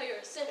understand how you're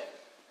a sinner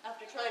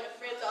after trying to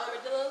frame the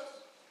armadillos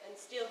and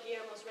steal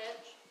Guillermo's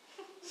ranch.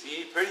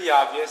 See, pretty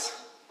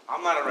obvious.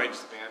 I'm not a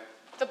righteous man.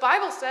 The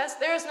Bible says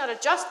there is not a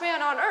just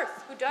man on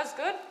earth who does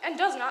good and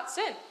does not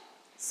sin.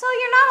 So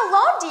you're not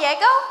alone,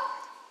 Diego.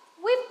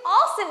 We've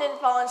all sinned and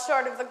fallen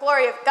short of the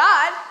glory of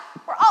God.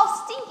 We're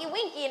all stinky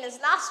winky in his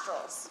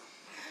nostrils.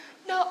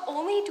 Not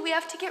only do we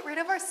have to get rid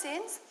of our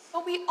sins,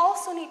 but we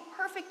also need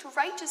perfect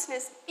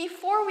righteousness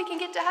before we can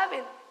get to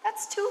heaven.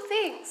 That's two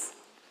things.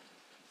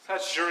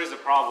 That sure is a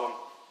problem.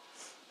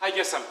 I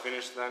guess I'm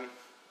finished then.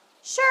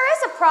 Sure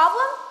is a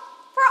problem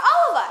for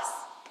all of us.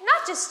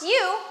 Not just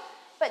you,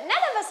 but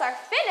none of us are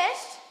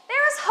finished.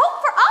 There is hope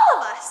for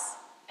all of us.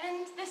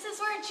 And this is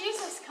where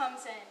Jesus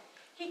comes in.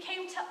 He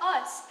came to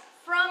us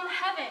from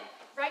heaven,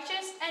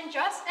 righteous and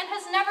just, and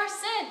has never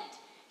sinned.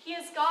 He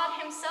is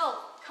God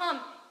himself, come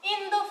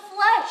in the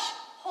flesh,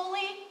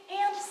 holy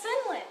and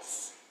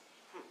sinless.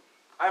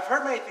 I've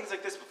heard many things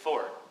like this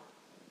before,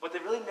 but they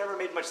really never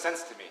made much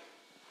sense to me.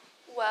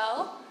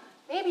 Well,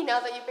 maybe now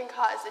that you've been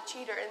caught as a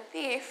cheater and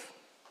thief,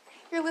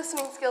 your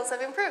listening skills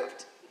have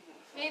improved.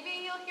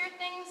 Maybe you'll hear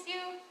things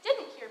you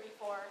didn't hear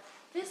before.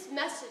 This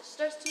message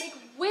starts to make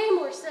way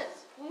more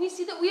sense when we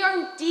see that we are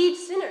indeed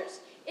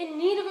sinners in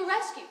need of a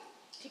rescue.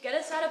 To get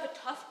us out of a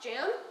tough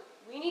jam,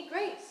 we need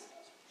grace.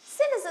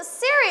 Sin is a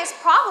serious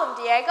problem,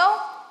 Diego.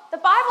 The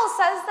Bible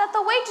says that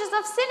the wages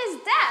of sin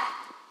is death.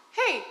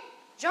 Hey,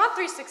 John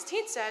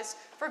 3:16 says,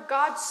 "For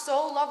God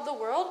so loved the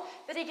world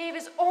that he gave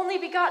his only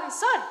begotten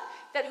Son,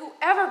 that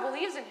whoever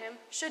believes in him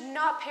should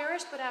not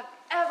perish but have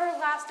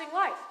everlasting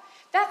life."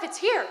 That fits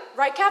here,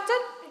 right,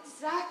 Captain?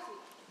 Exactly.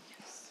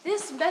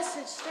 This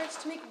message starts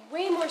to make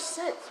way more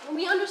sense when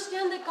we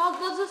understand that God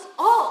loves us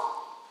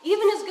all,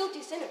 even as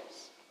guilty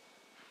sinners.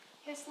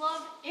 His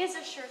love is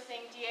a sure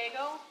thing,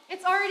 Diego.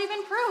 It's already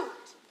been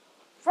proved.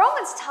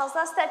 Romans tells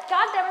us that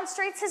God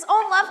demonstrates his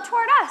own love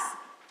toward us,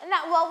 and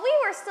that while we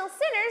were still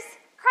sinners,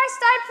 Christ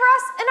died for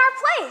us in our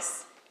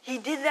place. He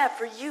did that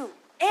for you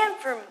and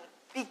for me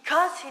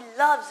because he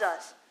loves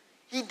us.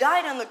 He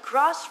died on the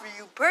cross for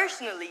you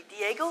personally,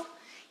 Diego.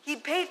 He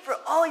paid for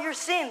all your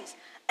sins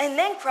and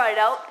then cried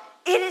out,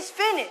 "It is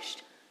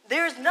finished."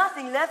 There is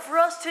nothing left for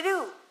us to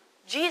do.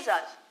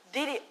 Jesus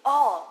did it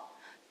all.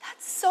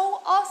 That's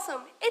so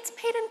awesome. It's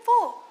paid in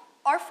full.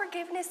 Our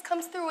forgiveness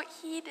comes through what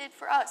he did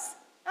for us,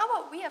 not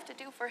what we have to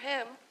do for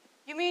him.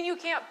 You mean you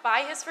can't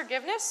buy his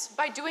forgiveness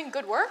by doing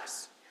good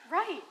works?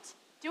 Right.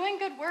 Doing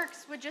good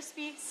works would just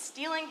be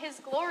stealing his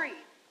glory.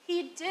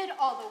 He did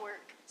all the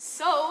work,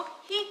 so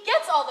he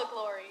gets all the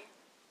glory.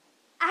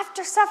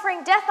 After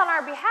suffering death on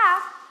our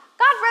behalf,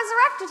 God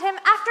resurrected him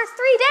after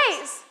 3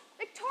 days,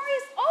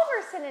 victorious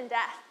over sin and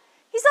death.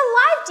 He's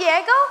alive,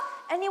 Diego,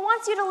 and he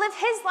wants you to live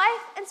his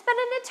life and spend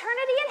an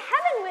eternity in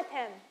heaven with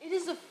him. It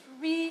is a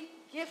free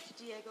gift,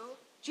 Diego.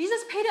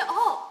 Jesus paid it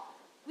all.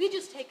 We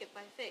just take it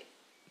by faith.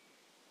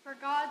 For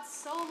God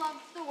so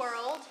loved the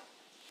world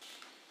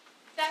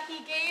that he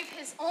gave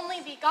his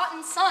only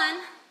begotten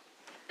Son,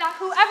 that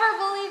whoever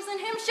believes in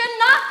him should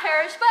not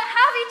perish but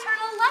have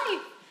eternal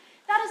life.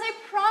 That is a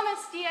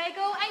promise,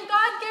 Diego, and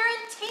God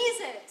guarantees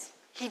it.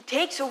 He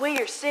takes away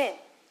your sin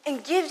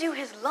and gives you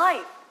his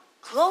life,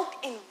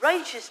 cloaked in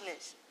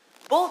righteousness.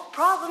 Both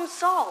problems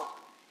solved.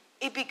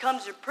 It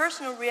becomes your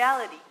personal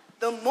reality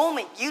the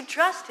moment you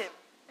trust him.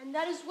 And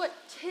that is what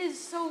 'tis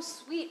so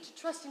sweet to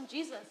trust in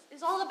Jesus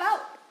is all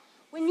about.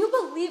 When you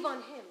believe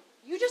on him,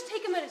 you just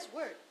take him at his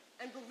word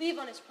and believe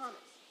on his promise.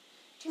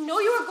 To know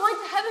you are going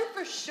to heaven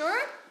for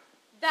sure,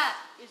 that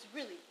is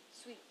really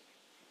sweet.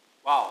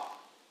 Wow,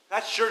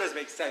 that sure does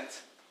make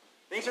sense.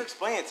 Thanks for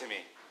explaining it to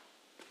me.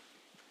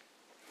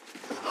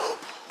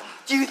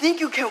 Do you think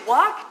you can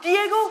walk,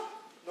 Diego?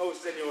 No,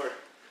 senor.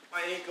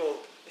 My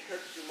ankle, it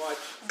hurts too much.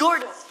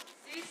 Gordo,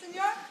 Sí,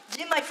 señor.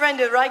 give my friend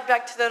a ride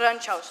back to the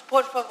ranch house,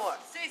 por favor.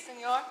 Sí,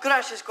 señor.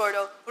 Gracias,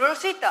 Gordo.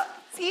 Rosita,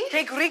 Sí?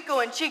 take Rico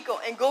and Chico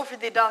and go for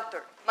the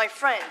doctor. My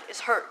friend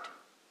is hurt.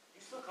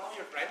 You still call me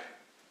your friend?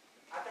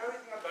 After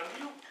everything I've done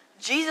to you?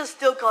 Jesus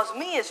still calls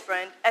me his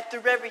friend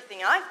after everything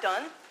I've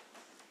done.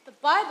 The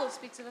Bible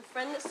speaks of a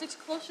friend that sticks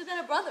closer than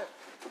a brother.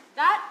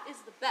 That is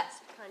the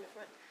best kind of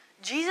friend.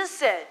 Jesus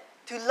said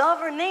to love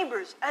our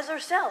neighbors as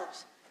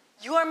ourselves.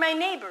 You are my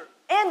neighbor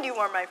and you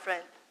are my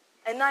friend,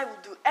 and I will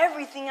do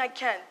everything I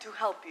can to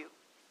help you.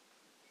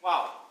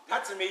 Wow,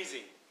 that's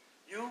amazing.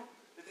 You,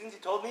 the things you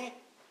told me,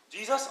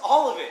 Jesus,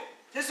 all of it.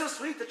 It's so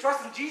sweet to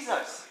trust in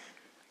Jesus.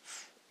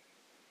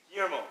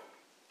 Guillermo,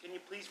 can you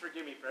please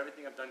forgive me for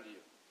everything I've done to you?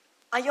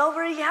 I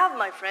already have,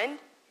 my friend.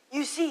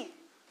 You see,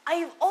 I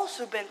have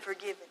also been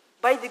forgiven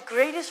by the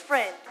greatest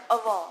friend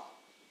of all.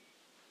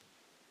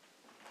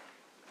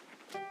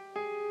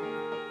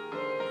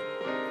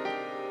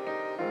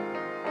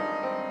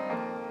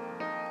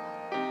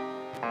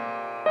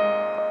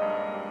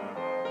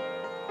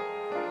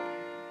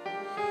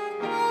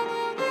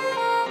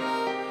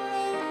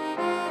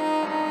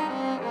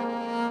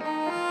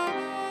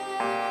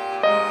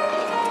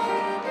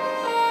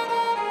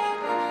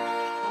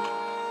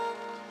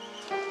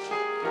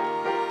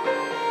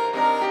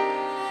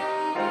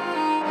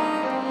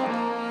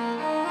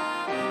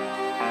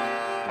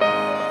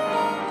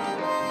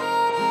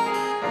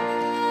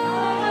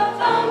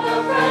 Found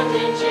a friend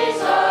in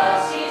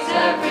Jesus, he's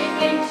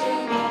everything to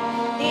me.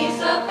 He's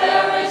the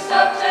fairest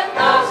of 10,000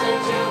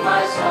 to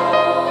my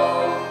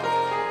soul.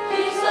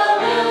 He's the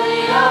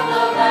lily of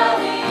the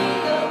valley,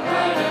 the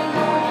bright and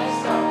morning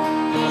star.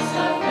 He's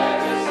the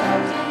fairest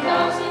of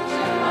 10,000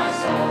 to my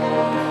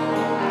soul.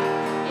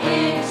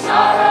 In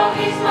sorrow,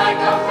 he's my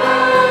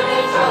comfort,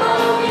 in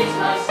trouble, he's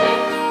my stay.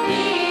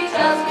 He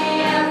tells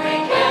me every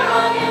care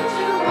on him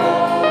to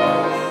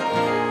roll.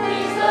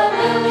 He's the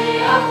lily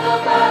of the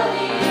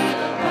valley,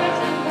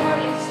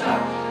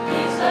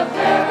 the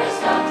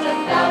fairest of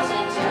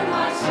 10,000 to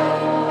my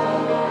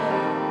soul.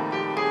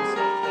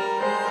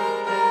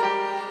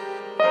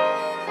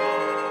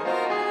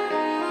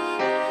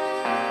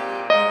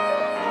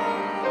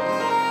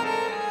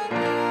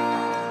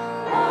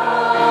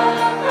 What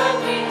a friend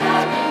we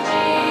have in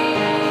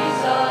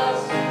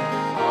Jesus,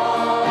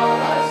 all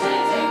our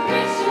sins and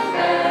griefs to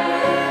bear.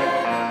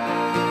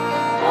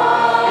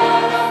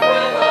 What a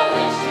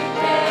privilege to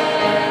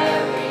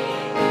carry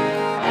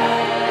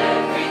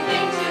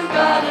everything to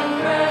God in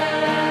prayer.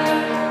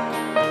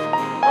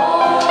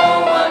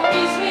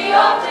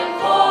 Often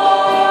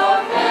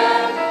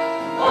forfeit,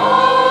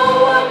 oh,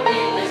 what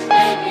needless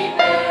pain we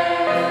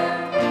bear,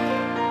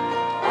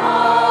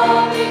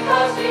 all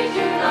because we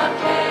do not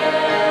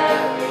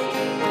carry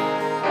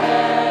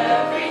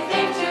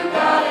everything to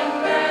God in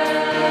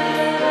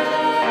prayer.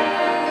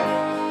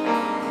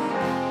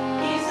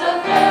 He's the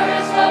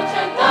fairest of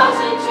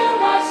 10,000 to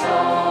my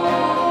soul.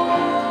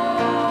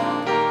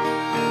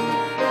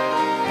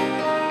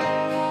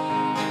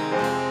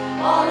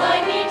 All I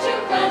need to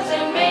cleanse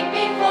and make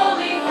me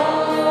fully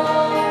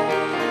whole.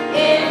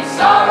 In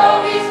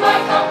sorrow, he's my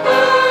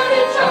comfort.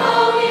 In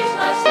trouble, he's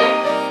my stay.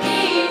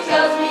 He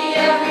tells me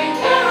every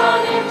care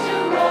on him to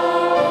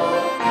roll.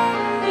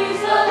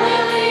 He's the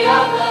lily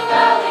of the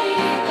valley,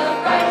 the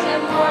bright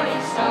and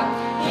morning star.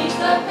 He's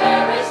the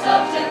fairest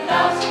of 10,000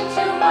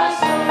 to my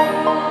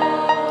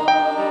soul.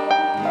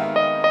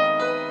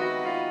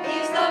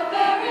 He's the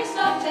fairest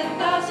of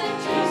 10,000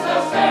 to he's the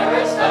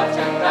fairest of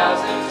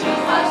 10,000 to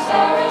my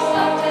fairest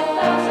of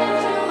 10,000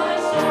 to my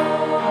soul.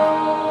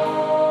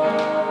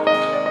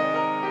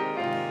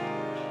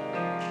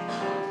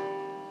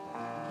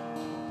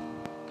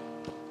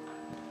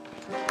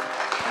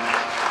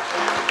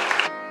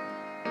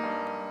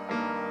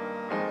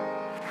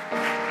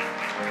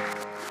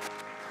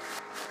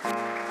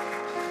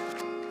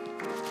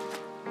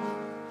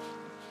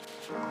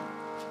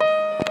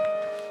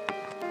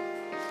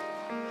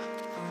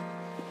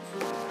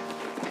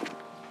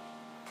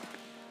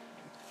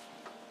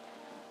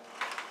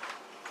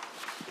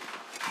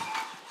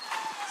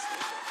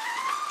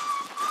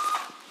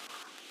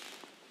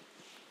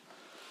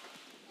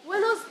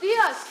 Buenos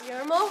dias,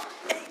 Guillermo.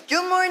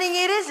 Good morning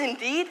it is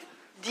indeed.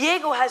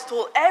 Diego has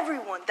told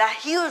everyone that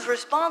he was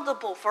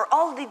responsible for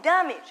all the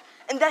damage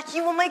and that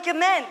he will make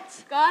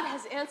amends. God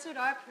has answered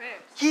our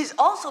prayers. He's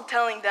also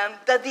telling them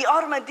that the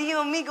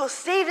Armadillo Amigo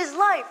saved his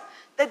life,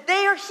 that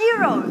they are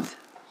heroes.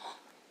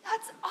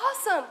 That's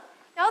awesome.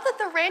 Now that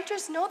the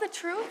ranchers know the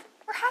truth,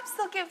 perhaps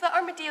they'll give the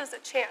Armadillos a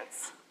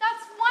chance.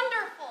 That's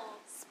wonderful.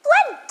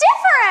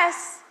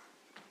 Splendiferous!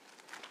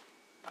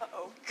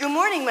 Good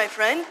morning, my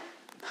friend.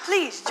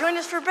 Please join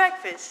us for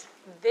breakfast.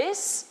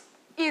 This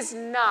is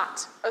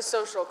not a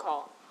social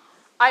call.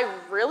 I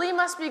really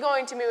must be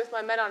going to meet with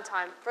my men on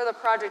time for the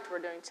project we're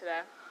doing today.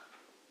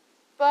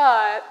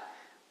 But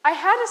I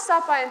had to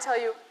stop by and tell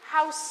you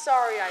how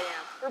sorry I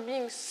am for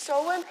being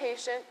so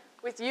impatient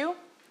with you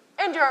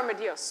and your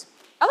armadillos.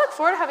 I look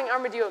forward to having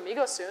Armadillo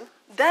Amigos soon.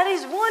 That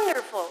is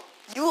wonderful.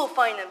 You will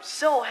find them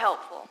so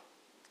helpful.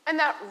 And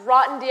that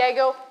rotten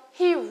Diego,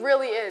 he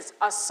really is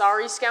a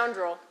sorry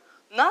scoundrel.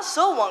 Not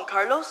so, Juan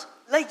Carlos.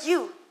 Like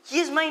you, he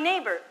is my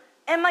neighbor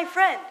and my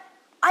friend.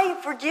 I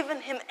have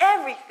forgiven him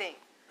everything.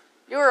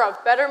 You're a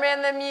better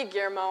man than me,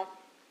 Guillermo.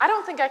 I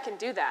don't think I can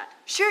do that.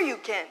 Sure you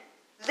can.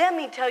 Let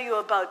me tell you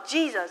about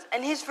Jesus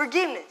and his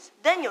forgiveness.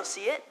 Then you'll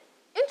see it.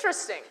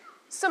 Interesting.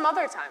 Some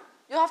other time.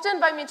 You'll have to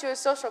invite me to a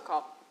social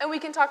call, and we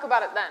can talk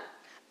about it then.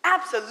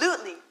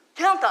 Absolutely.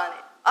 Count on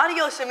it.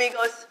 Adios,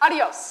 amigos.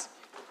 Adios.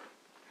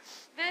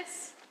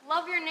 This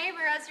love your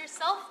neighbor as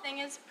yourself thing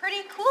is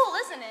pretty cool,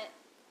 isn't it?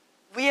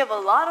 We have a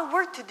lot of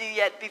work to do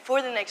yet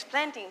before the next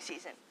planting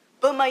season.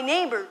 But my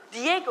neighbor,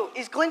 Diego,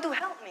 is going to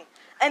help me.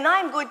 And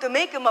I'm going to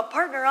make him a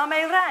partner on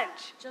my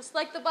ranch. Just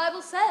like the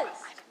Bible says,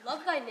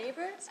 love thy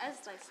neighbor as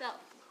thyself.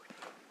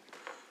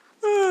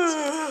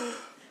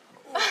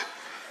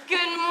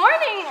 Good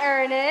morning,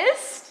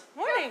 Ernest.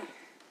 Morning.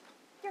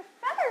 Your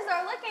feathers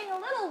are looking a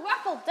little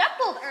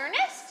ruffle-deppled,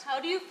 Ernest. How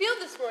do you feel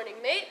this morning,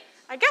 mate?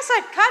 I guess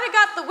I kind of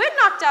got the wind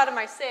knocked out of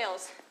my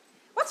sails.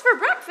 What's for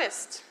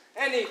breakfast?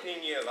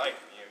 Anything you like,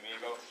 mi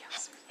amigo.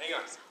 Hang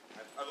on.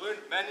 I've learned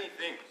many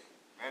things,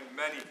 and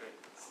many things.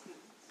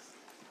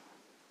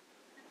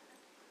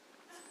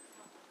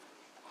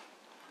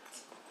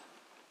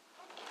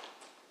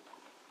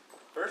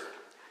 First,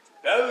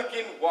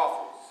 Belgian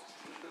waffles.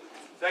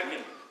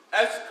 Second,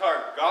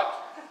 escargot.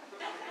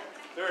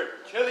 Third,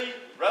 chili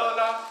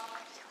relana.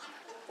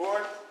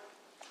 Fourth,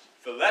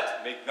 filet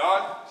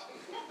mignon.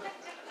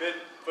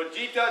 Fifth,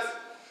 fajitas,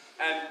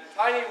 and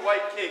tiny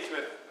white cakes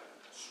with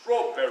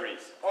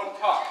strawberries on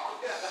top.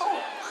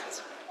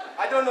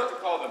 I don't know what to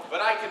call them,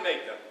 but I can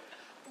make them.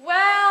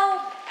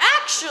 Well,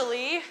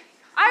 actually,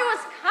 I was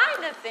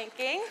kind of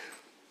thinking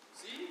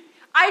See?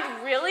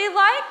 I'd really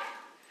like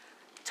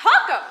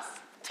tacos.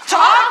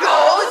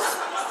 Tacos?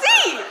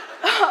 See?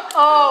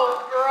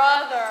 Oh,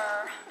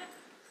 brother.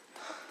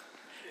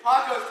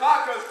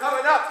 Tacos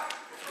coming up.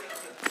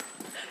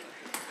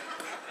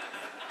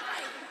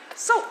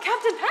 So,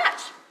 Captain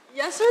Patch,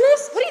 Yes,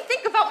 Ernest? what do you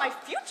think about my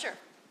future?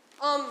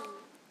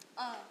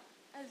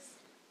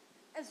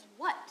 As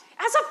what?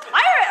 As a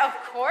pirate, of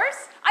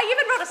course. I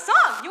even wrote a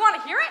song. You want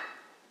to hear it?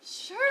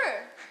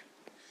 Sure.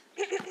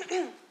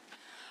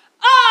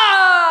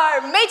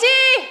 Arr,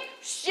 matey!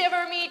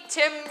 Shiver me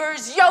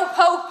timbers, yo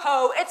ho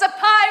ho. It's a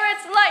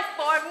pirate's life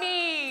for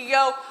me,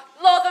 yo.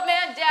 Blow the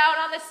man down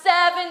on the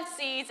 7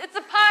 seas. It's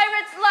a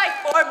pirate's life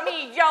for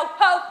me, yo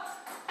ho.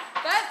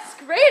 That's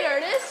great,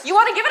 Ernest. You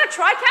want to give it a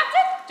try,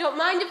 Captain? Don't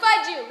mind if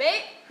I do,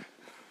 mate.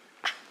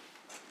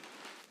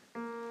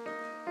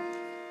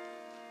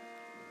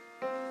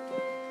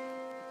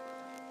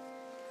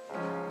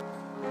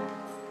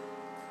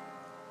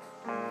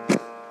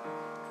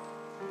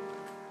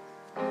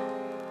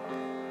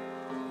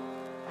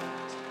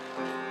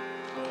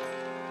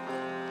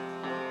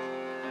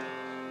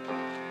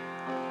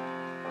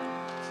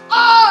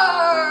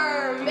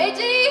 Arr,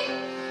 matey!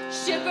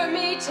 Shiver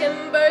me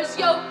timbers,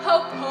 yo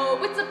ho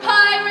ho. It's a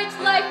pirate's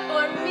life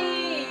for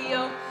me,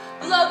 yo.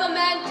 Blow the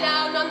man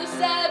down on the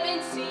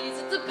 7 seas.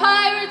 It's a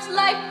pirate's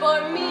life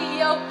for me,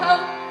 yo ho.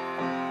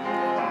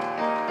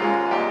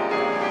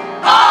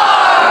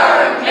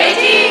 Arr,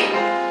 matey!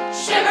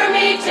 Shiver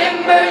me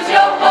timbers,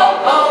 yo ho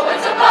ho.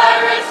 It's a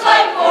pirate's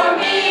life for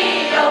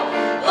me, yo.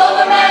 Blow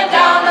the man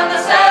down on the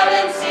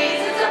 7 seas.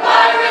 It's a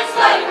pirate's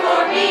life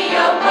for me,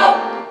 yo ho.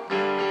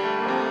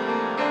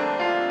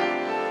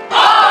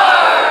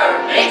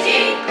 Arr,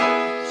 matey!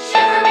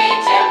 Shiver me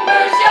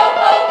timbers, yo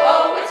ho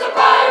ho. It's a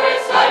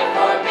pirate's life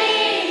for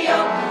me, yo.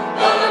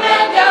 Blow the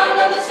man down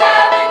on the 7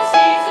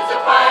 seas. It's a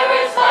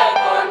pirate's life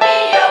for me,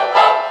 yo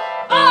ho.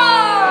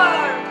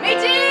 Arr,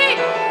 matey!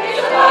 It's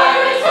a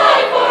pirate's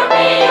life for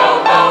me, yo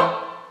ho.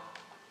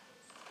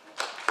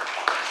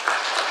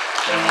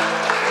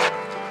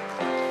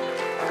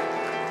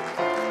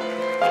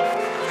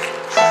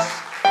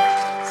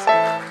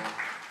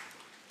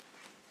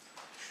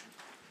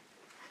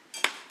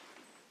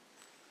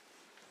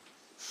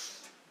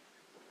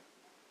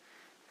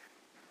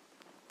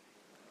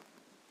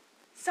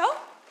 So,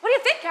 what do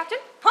you think, Captain?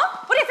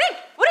 Huh? What do you think?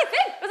 What do you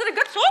think? Was it a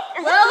good song?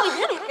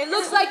 Well, it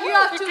looks like you're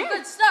off to a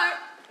good start,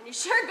 and you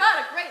sure got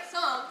a great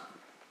song.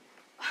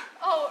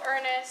 Oh,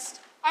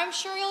 Ernest, I'm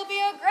sure you'll be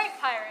a great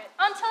pirate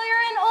until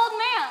you're an old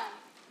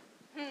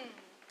man.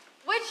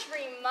 Which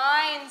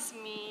reminds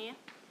me,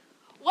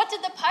 what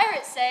did the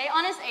pirate say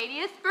on his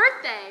 80th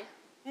birthday?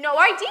 No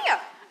idea.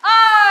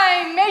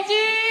 Aye,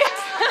 matey!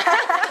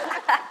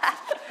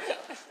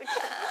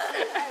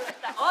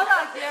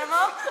 Hola,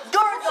 Guillermo.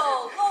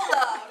 Gordo,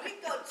 Lola,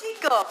 Rico,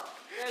 Chico.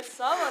 There's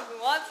someone who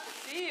wants to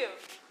see you.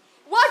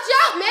 Watch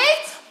out,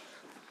 mate!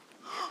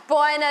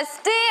 Buenos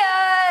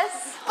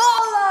dias.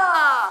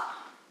 Hola!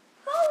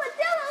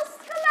 Armadillo's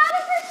come out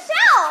of her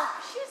shell!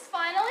 She's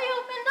finally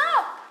opened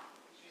up!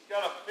 She's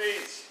got a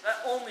face. That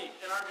only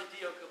an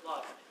armadillo could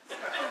love.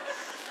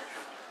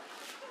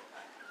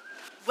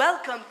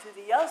 Welcome to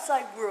the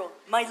outside world,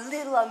 my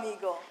little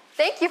amigo.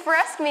 Thank you for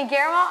asking me,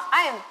 Guillermo.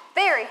 I am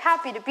very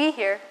happy to be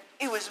here.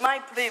 It was my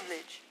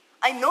privilege.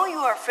 I know you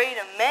are afraid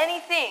of many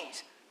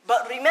things,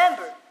 but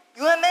remember,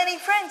 you have many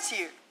friends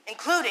here,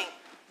 including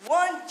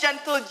one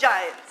gentle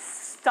giant.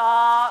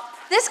 Stop.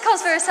 This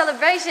calls for a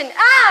celebration.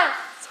 Ah!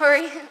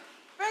 Sorry.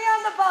 Bring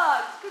on the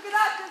bugs.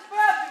 Cucarachas for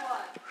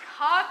everyone.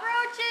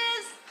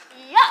 Cockroaches?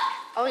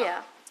 Yuck! Oh,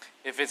 yeah.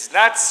 If it's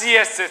not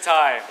siesta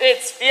time.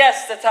 It's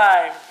fiesta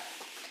time.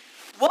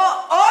 What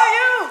are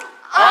you?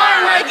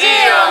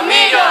 Armadillo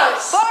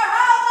amigos! For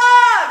how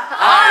long?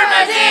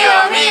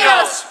 Armadillo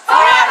amigos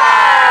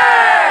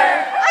forever!